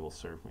lives if they will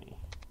serve me.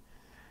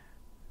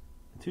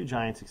 The two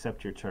giants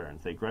accept your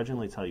terms. They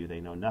grudgingly tell you they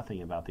know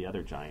nothing about the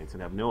other giants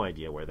and have no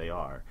idea where they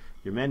are.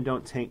 Your men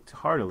don't take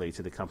heartily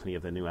to the company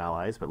of the new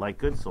allies, but like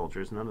good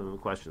soldiers, none of them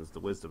questions the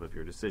wisdom of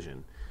your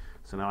decision.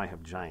 So now I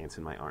have giants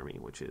in my army,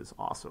 which is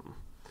awesome.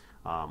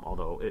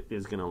 Although it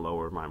is going to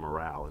lower my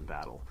morale in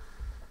battle.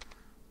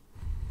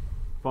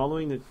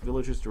 Following the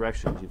villager's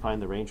directions, you find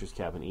the ranger's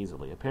cabin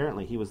easily.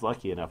 Apparently, he was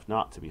lucky enough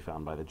not to be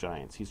found by the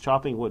giants. He's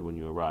chopping wood when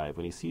you arrive.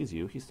 When he sees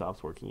you, he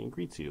stops working and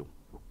greets you.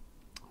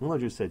 The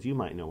villager says you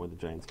might know where the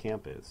giants'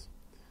 camp is.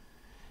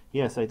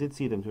 Yes, I did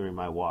see them during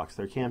my walks.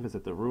 Their camp is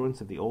at the ruins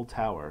of the old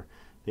tower.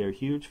 They are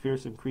huge,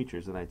 fearsome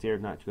creatures, and I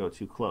dared not go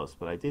too close,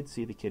 but I did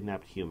see the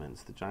kidnapped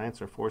humans. The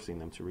giants are forcing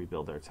them to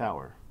rebuild their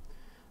tower.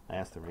 I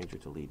asked the ranger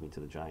to lead me to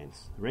the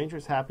giants. The ranger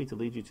is happy to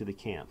lead you to the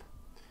camp,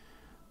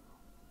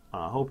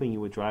 hoping you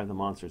would drive the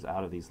monsters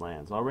out of these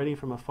lands. Already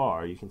from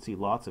afar, you can see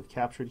lots of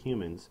captured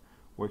humans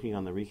working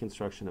on the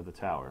reconstruction of the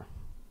tower.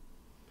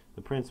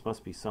 The prince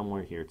must be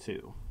somewhere here,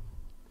 too.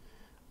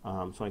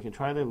 So I can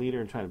try their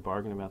leader and try to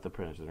bargain about the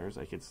prisoners.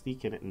 I could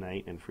sneak in at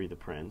night and free the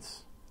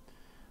prince.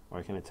 Or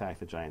I can attack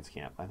the giants'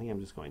 camp. I think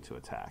I'm just going to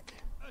attack.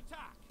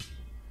 Attack!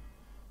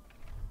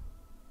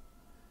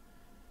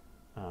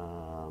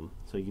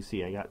 So you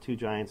see I got two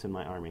giants in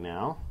my army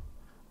now.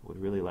 Would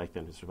really like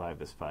them to survive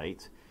this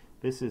fight.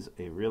 This is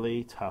a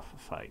really tough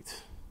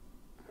fight.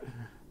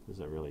 This is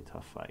a really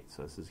tough fight,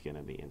 so this is going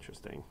to be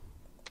interesting.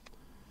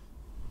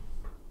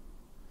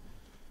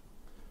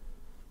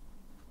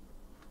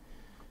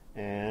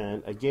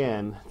 And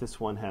again,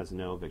 this one has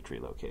no victory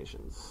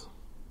locations.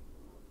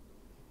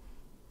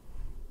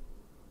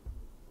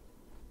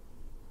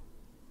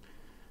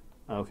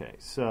 Okay,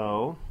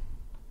 so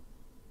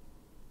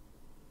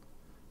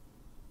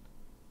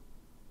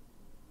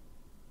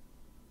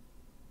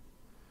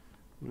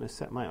I'm going to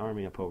set my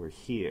army up over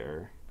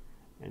here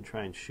and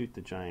try and shoot the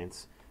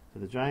giants. So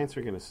the giants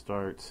are going to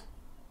start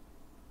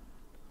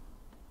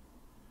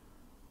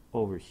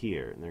over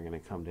here, and they're going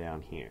to come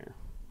down here.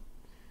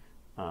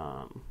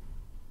 And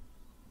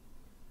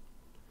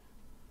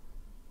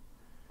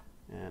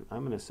I'm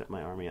going to set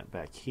my army up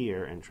back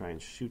here and try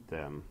and shoot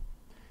them.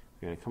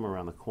 They're going to come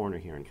around the corner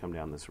here and come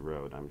down this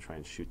road. I'm going to try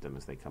and shoot them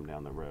as they come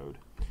down the road.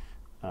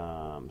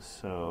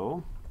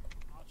 So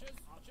Archers,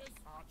 archers,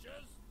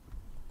 archers.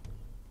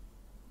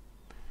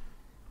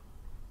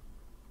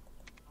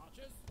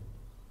 Archers.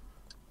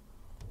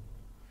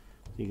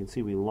 you can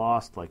see we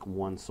lost like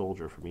one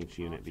soldier from each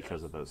unit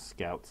because of those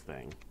scouts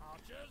thing.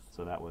 Archers.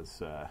 So that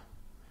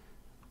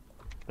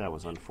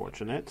was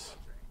unfortunate.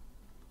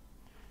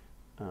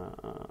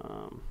 Infantry.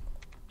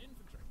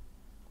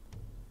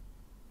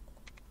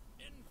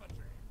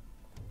 Infantry.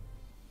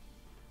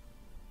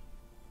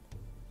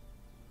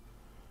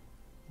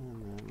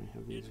 And then we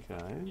have these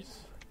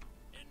guys.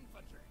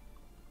 Infantry.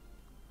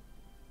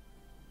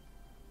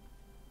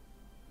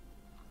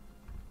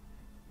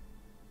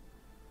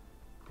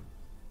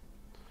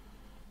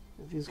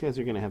 these guys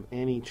are going to have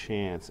any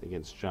chance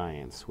against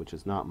giants, which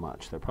is not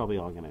much. They're probably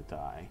all going to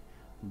die,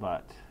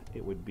 but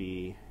it would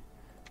be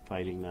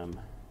fighting them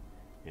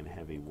in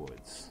heavy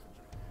woods.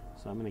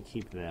 So I'm going to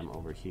keep them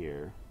over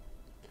here,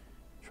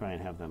 try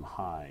and have them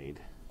hide.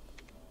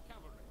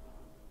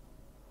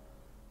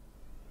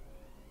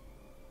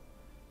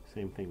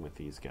 Same thing with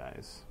these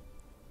guys.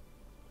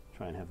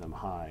 Try and have them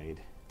hide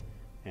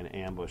and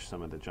ambush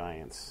some of the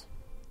giants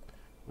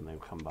when they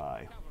come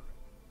by.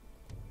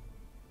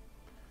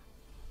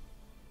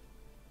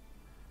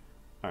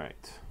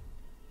 Alright.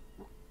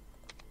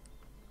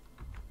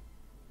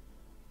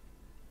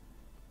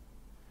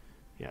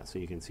 Yeah, so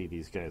you can see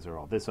these guys are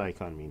all... This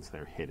icon means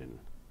they're hidden.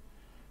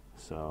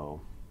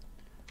 So,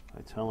 I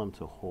tell them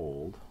to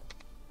hold.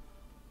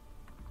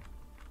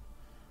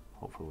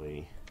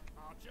 Hopefully,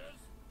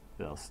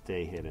 they'll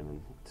stay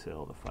hidden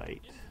until the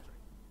fight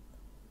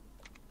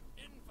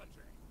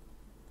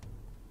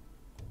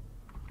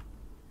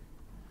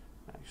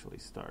actually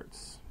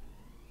starts.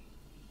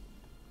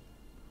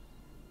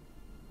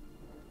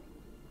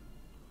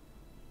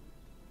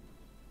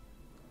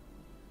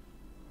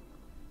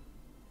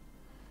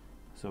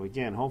 So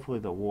again, hopefully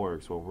the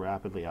wargs will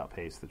rapidly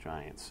outpace the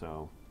giants,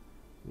 so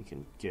we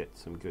can get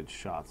some good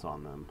shots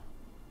on them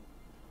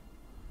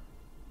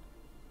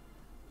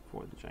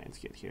before the giants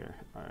get here.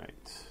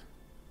 Alright.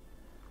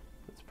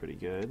 That's pretty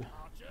good.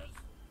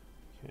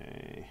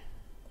 Okay.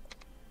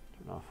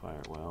 Turn off fire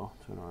at will.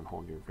 Turn on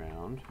hold your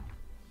ground.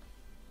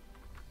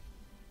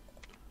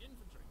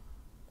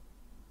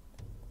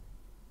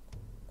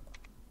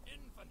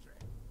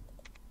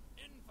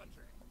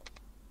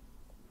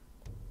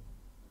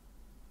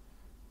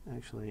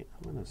 Actually,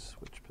 I'm going to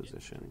switch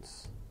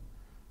positions.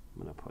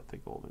 I'm going to put the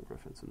golden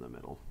griffins in the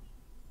middle.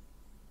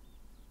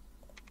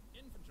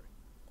 Infantry.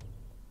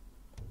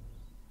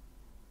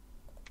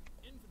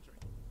 Infantry.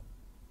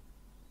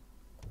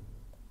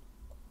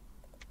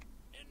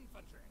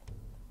 Infantry.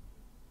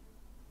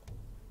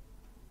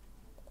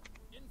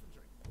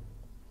 Infantry.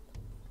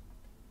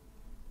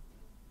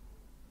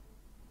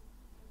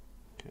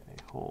 Okay,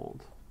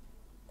 hold.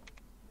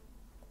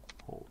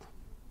 Hold.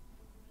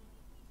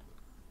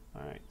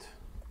 Alright.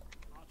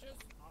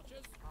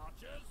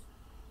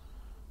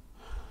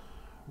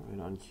 Right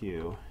on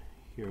cue.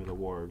 Here are the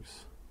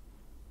wargs.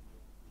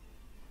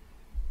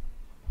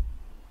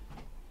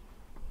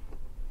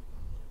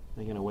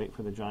 They're going to wait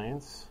for the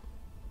giants.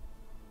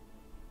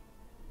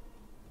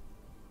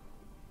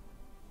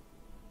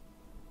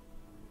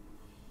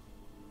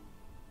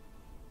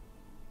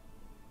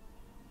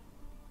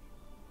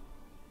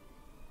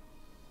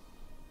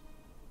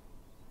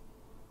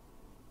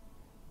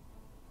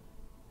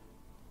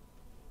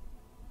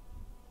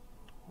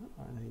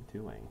 What are they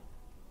doing?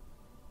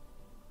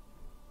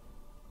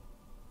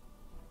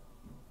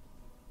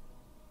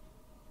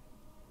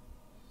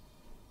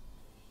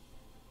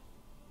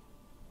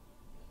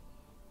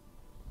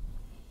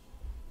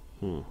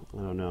 I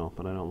don't know,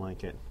 but I don't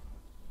like it.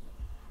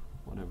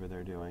 Whatever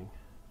they're doing.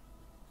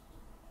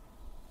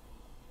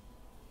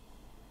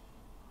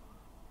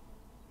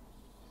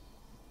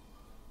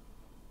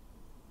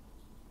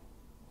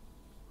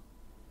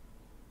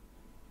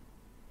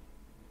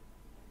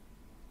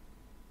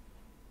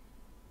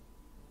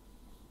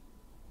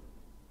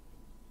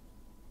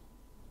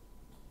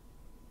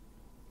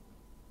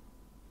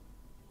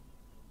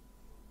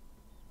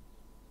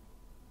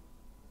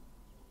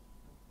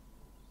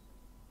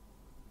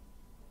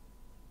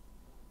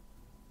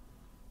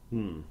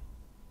 They're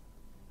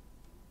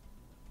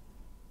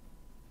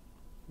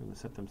going to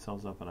set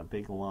themselves up on a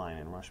big line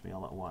and rush me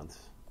all at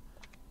once.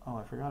 Oh,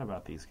 I forgot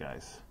about these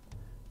guys.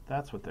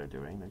 That's what they're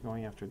doing. They're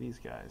going after these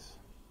guys.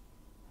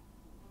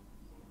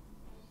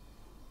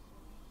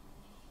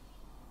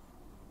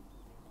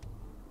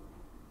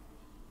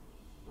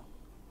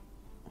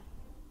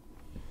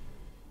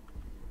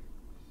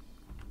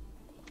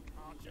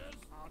 Archers,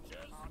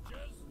 archers,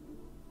 archers.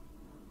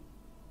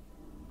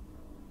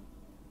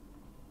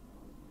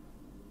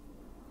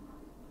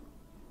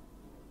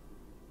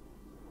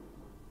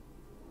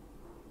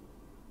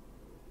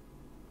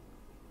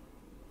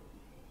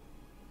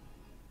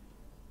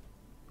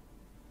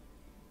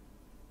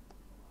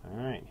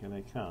 Alright, here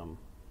they come.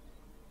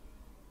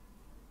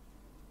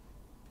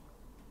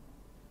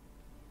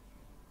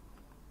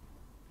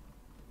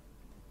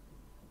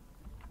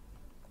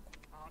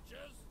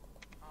 Archers,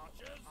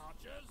 archers,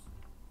 archers.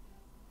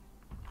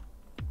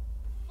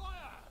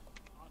 Fire!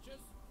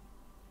 Archers,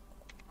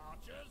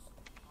 archers,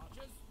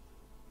 archers.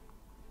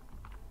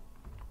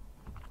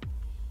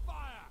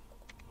 Fire!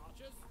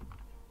 Archers.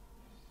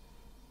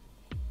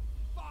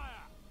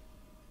 Fire!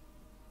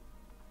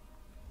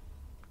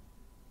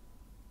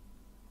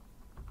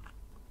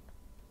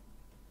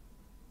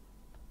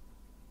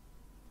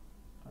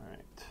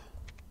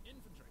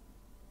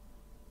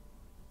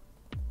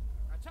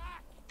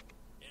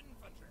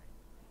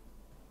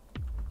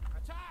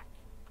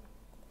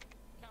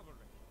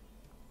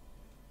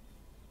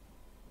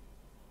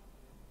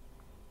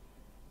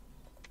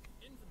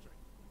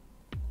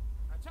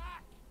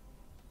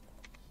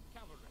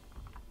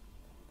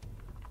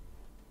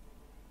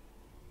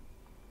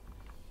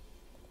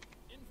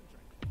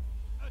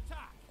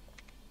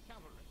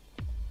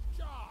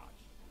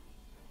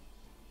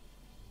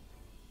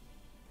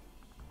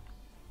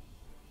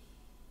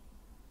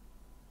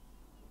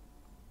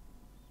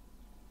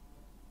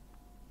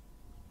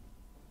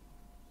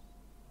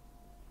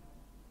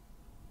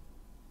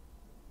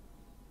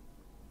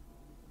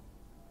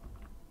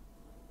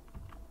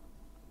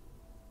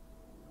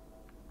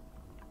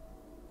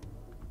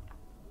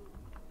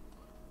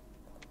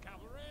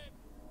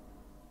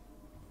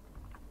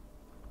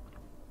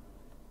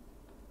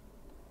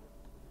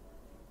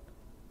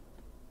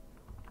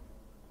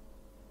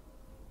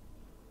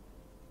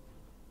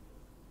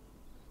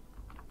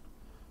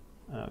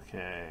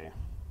 Okay.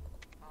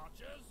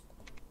 Archers,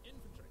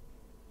 infantry.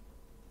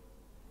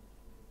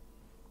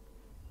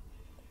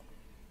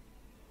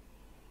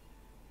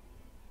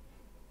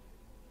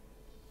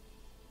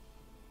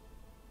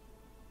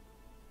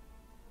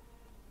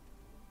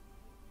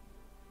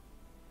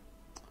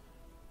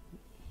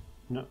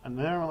 No,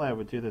 normally I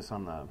would do this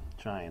on the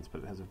giants,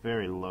 but it has a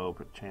very low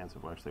chance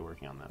of actually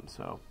working on them.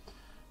 So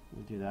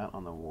we do that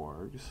on the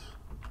wargs.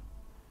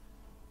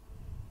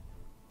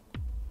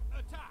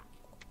 Attack,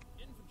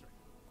 infantry.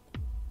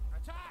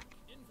 Attack,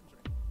 infantry.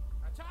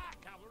 Attack,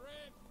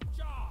 cavalry.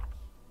 Charge.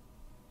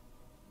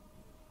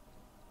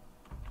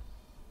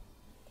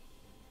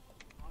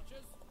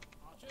 Archers,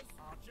 archers,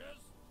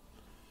 archers.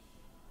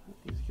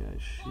 These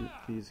guys shoot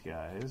these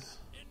guys.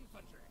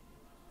 Infantry.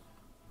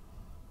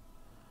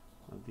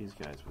 Let these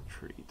guys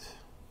retreat.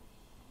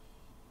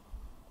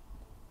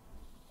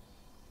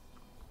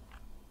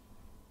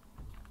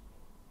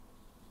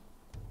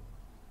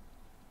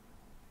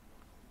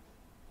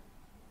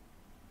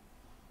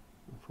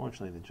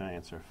 Unfortunately, the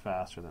giants are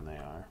faster than they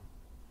are.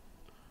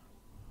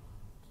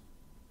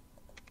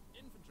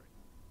 Infantry.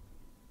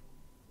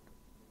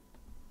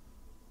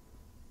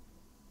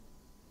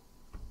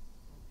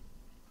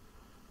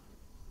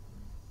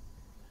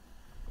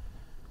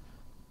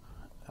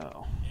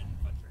 Oh.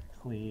 Infantry.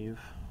 Cleave.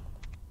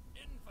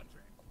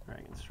 Infantry.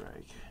 Dragon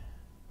strike.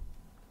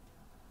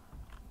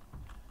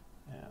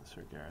 Yeah,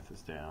 Sir Gareth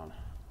is down.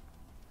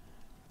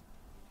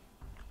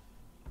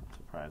 Not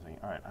surprising.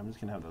 Alright, I'm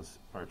just going to have those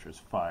archers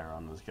fire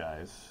on those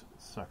guys.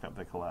 Suck up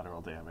the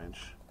collateral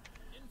damage.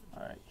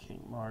 Alright,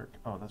 King Mark.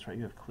 Oh, that's right,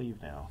 you have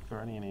cleave now.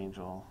 Guardian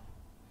Angel.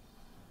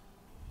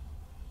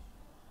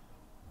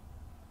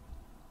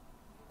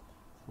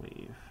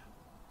 Cleave.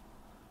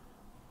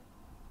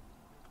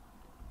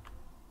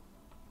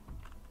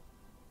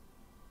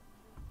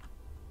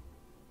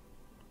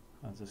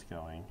 How's this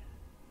going?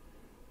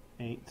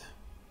 8.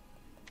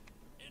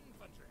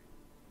 Infantry.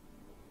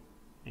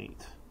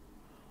 8.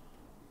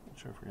 Not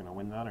sure if we're going to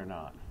win that or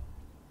not.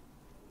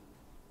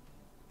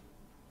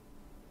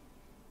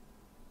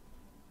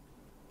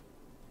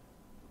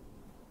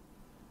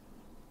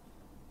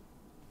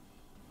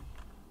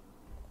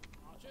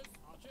 Archers,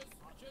 archers,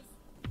 archers.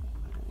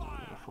 The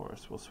Fire.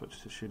 force will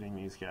switch to shooting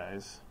these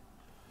guys.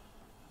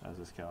 How's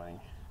this going?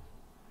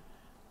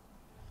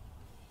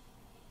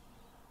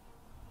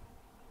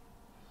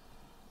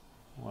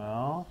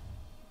 Well,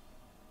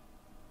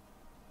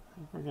 I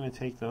think we're going to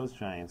take those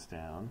giants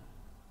down.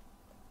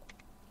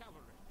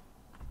 Cavalry.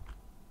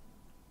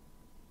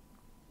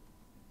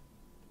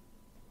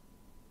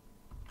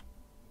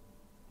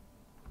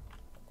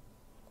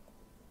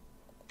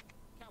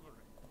 Cavalry.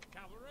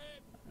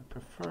 Cavalry. I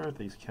prefer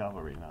these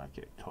cavalry not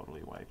get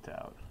totally wiped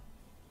out.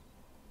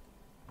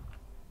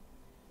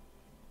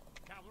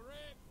 Cavalry.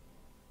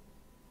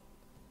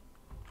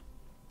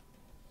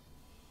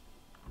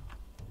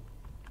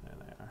 There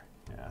they are,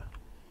 yeah.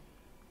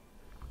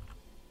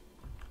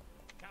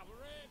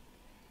 Cavalry.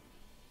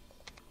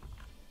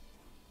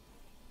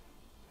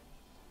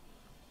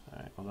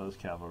 Alright, well those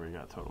cavalry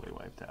got totally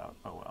wiped out.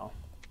 Oh well.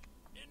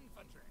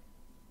 Infantry.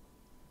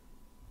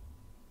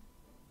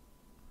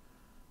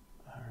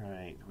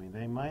 Alright,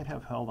 they might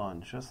have held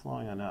on just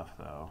long enough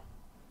though.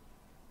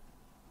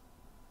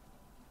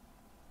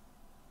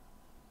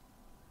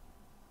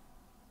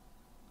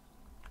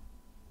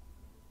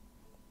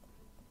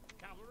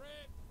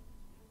 Cavalry.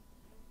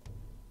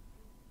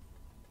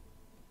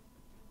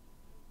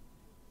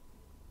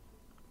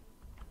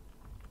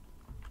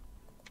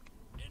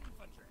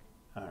 Infantry.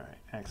 Alright,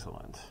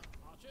 excellent.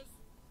 Archers.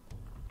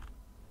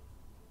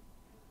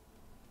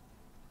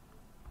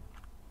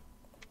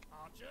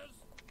 Archers.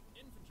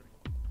 Infantry.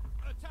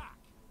 Attack.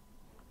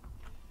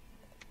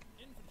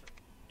 Infantry.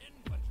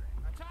 Infantry.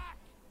 Attack.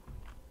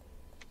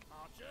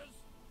 Archers.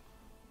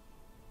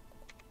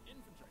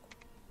 Infantry.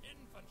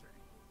 Infantry.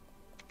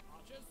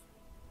 Archers.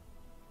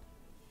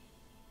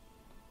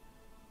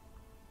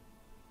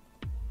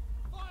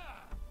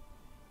 Fire.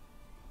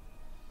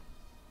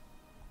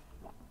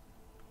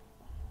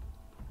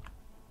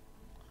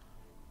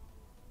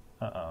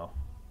 Uh-oh.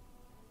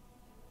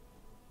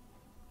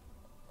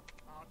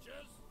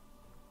 Archers.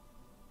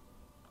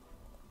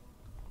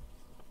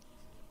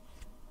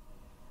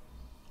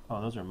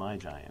 Oh, those are my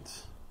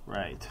giants.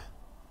 Right.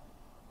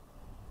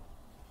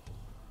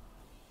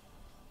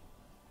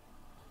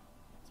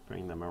 Let's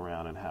bring them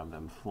around and have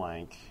them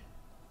flank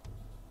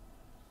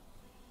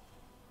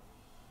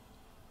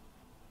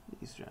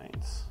these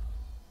giants.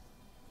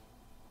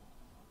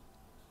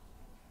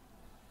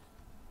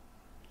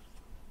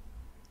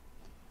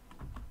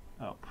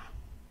 Oh.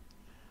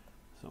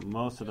 So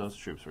most of those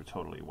troops were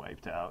totally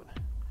wiped out.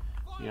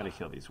 You gotta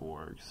kill these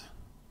wargs.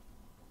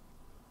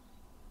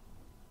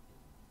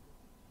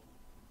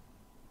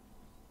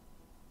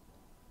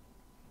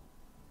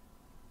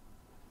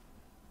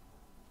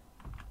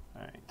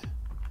 Alright.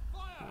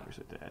 Wargs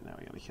are dead. Now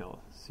we gotta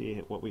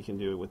see what we can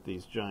do with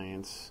these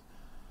giants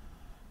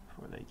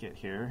before they get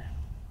here.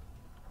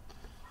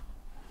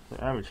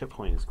 The average hit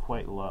point is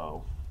quite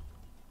low.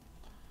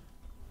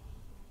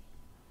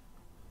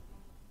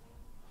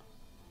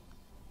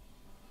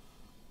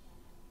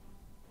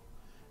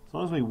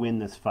 long as we win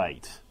this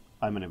fight,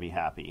 I'm going to be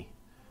happy.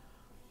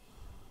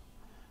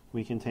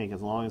 We can take as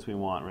long as we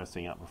want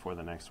resting up before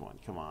the next one.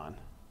 Come on.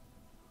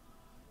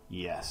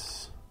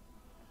 Yes.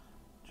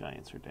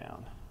 Giants are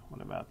down.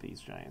 What about these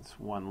giants?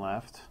 One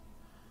left.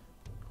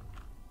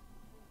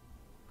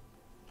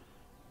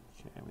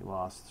 Okay, we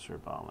lost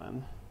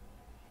Sherbalin.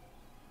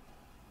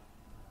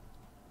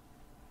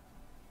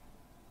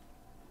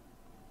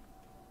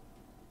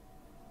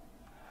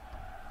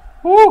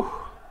 Woo!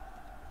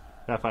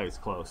 That fight is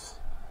close.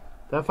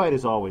 That fight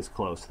is always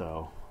close,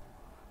 though.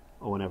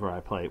 Whenever I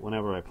play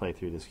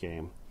through this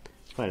game,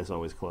 the fight is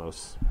always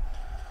close.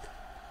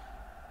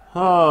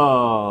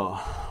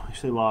 Oh, we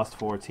actually lost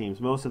 4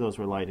 teams. Most of those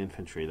were light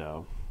infantry,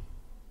 though,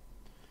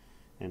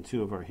 and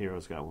 2 of our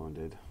heroes got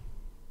wounded.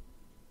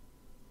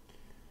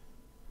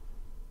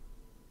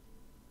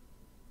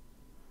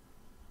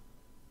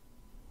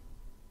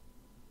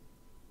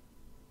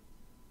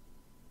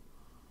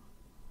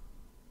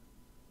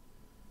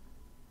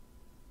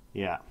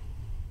 Yeah.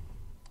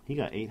 He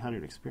got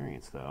 800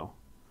 experience, though.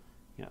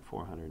 He got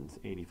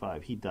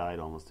 485. He died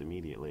almost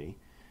immediately.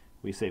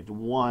 We saved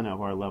 1 of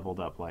our leveled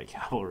up light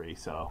cavalry,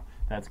 so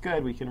that's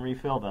good. We can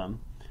refill them.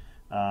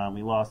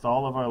 We lost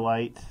all of our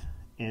light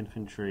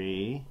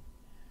infantry.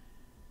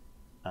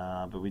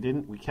 But we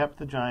didn't. We kept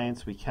the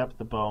giants. We kept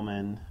the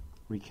bowmen.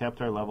 We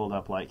kept our leveled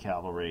up light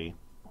cavalry.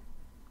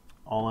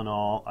 All in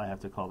all, I have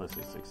to call this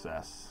a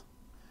success.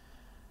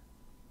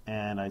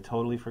 And I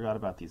totally forgot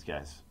about these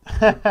guys.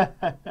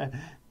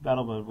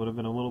 Battle mode would have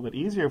been a little bit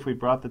easier if we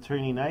brought the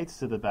Tourney Knights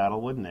to the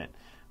battle, wouldn't it?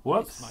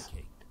 Whoops. Yes, my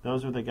king.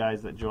 Those were the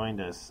guys that joined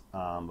us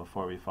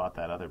before we fought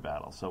that other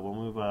battle. So we'll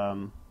move...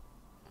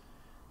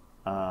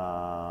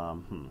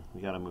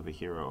 we got to move a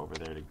hero over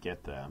there to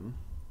get them.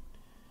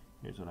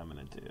 Here's what I'm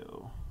going to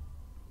do.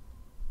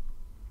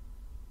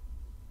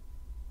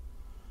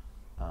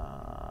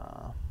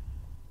 I'll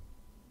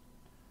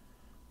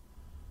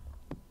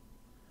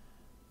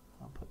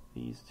put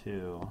these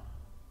 2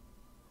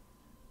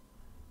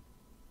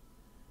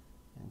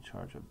 in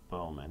charge of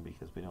bowmen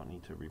because we don't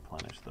need to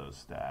replenish those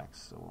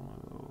stacks. So we'll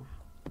move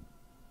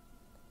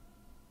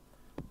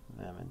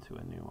them into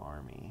a new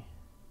army.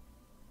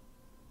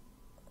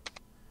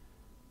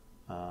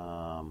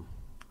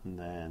 And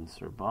then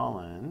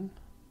Sherbalin,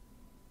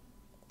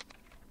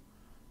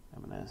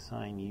 I'm going to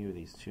assign you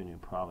these 2 new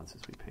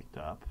provinces we picked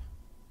up.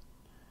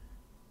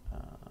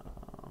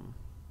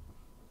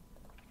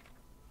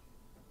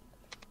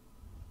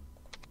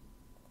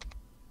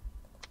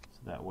 So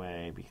that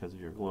way, because of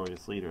your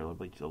glorious leader, it'll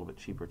be a little bit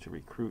cheaper to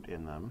recruit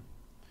in them.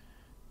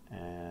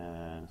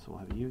 And so we'll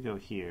have you go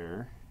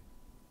here.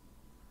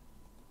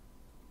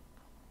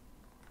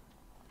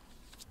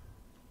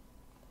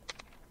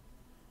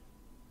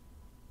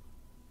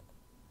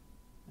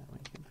 And we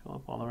can fill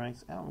up all the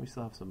ranks. And we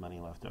still have some money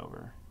left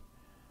over.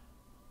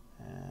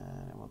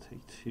 And we'll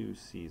take 2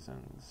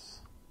 seasons.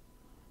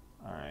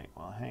 Alright,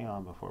 well, hang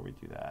on before we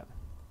do that.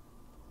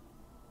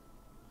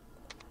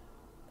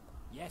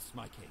 Yes,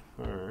 my king.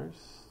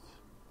 First,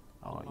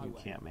 oh, you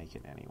can't make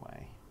it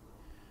anyway.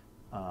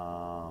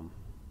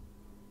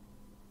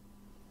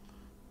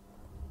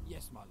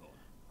 Yes, my lord.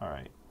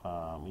 Alright,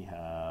 we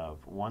have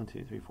 1,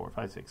 2, 3, 4,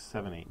 5, 6,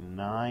 7, 8,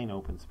 9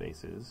 open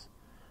spaces.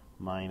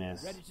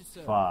 Minus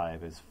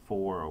 5 is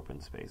 4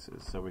 open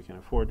spaces. So we can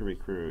afford to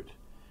recruit.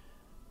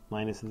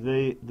 Minus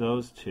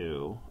those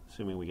 2,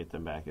 assuming we get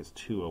them back, is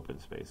 2 open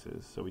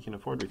spaces. So we can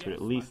afford to recruit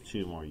at least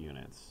 2 more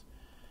units.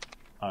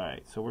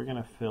 Alright, so we're going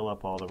to fill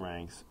up all the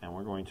ranks, and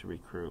we're going to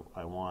recruit.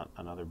 I want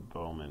another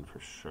bowman for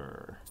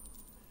sure.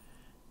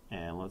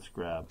 And let's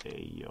grab a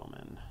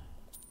yeoman.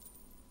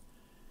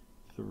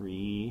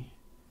 3.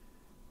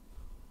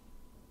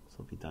 This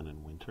will be done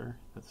in winter.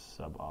 That's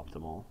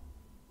suboptimal.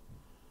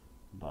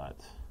 But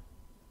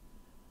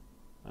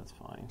that's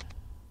fine.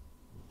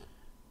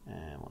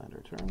 And we'll end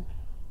our turn.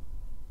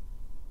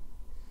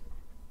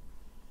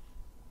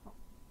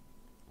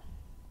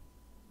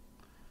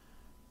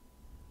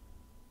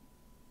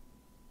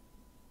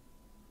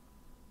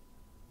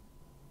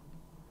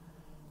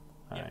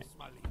 Alright,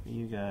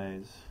 you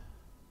guys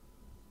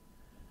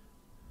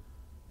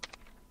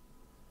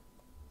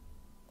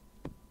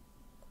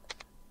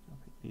I'll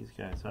pick these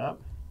guys up.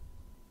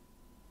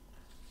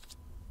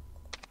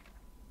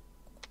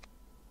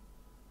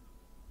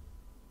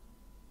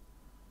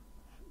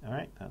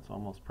 Alright, that's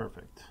almost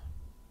perfect.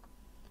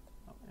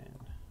 Oh, and,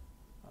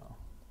 oh.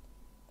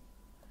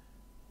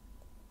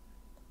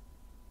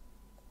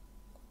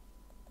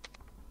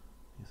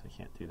 I guess I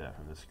can't do that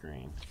from the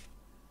screen.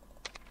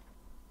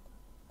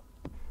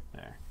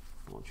 There.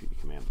 I want you to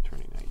command the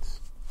Tourney Knights.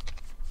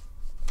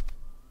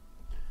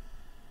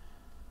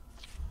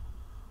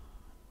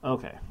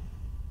 Okay.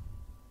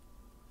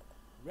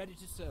 Ready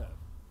to serve.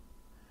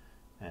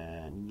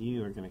 And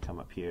you are going to come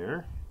up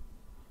here.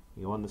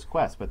 You won this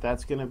quest, but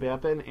that's going to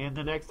happen in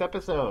the next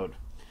episode.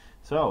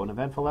 So, an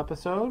eventful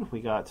episode.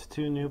 We got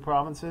 2 new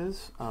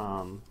provinces,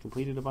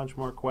 completed a bunch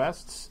more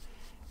quests,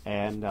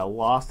 and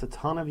lost a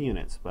ton of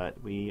units,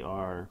 but we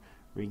are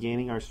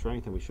regaining our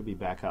strength, and we should be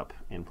back up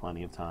in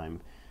plenty of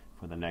time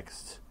for the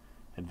next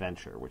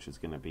adventure, which is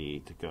going to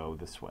be to go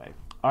this way.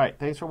 All right,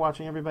 thanks for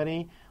watching,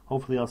 everybody.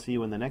 Hopefully I'll see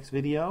you in the next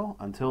video.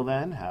 Until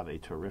then, have a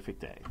terrific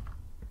day.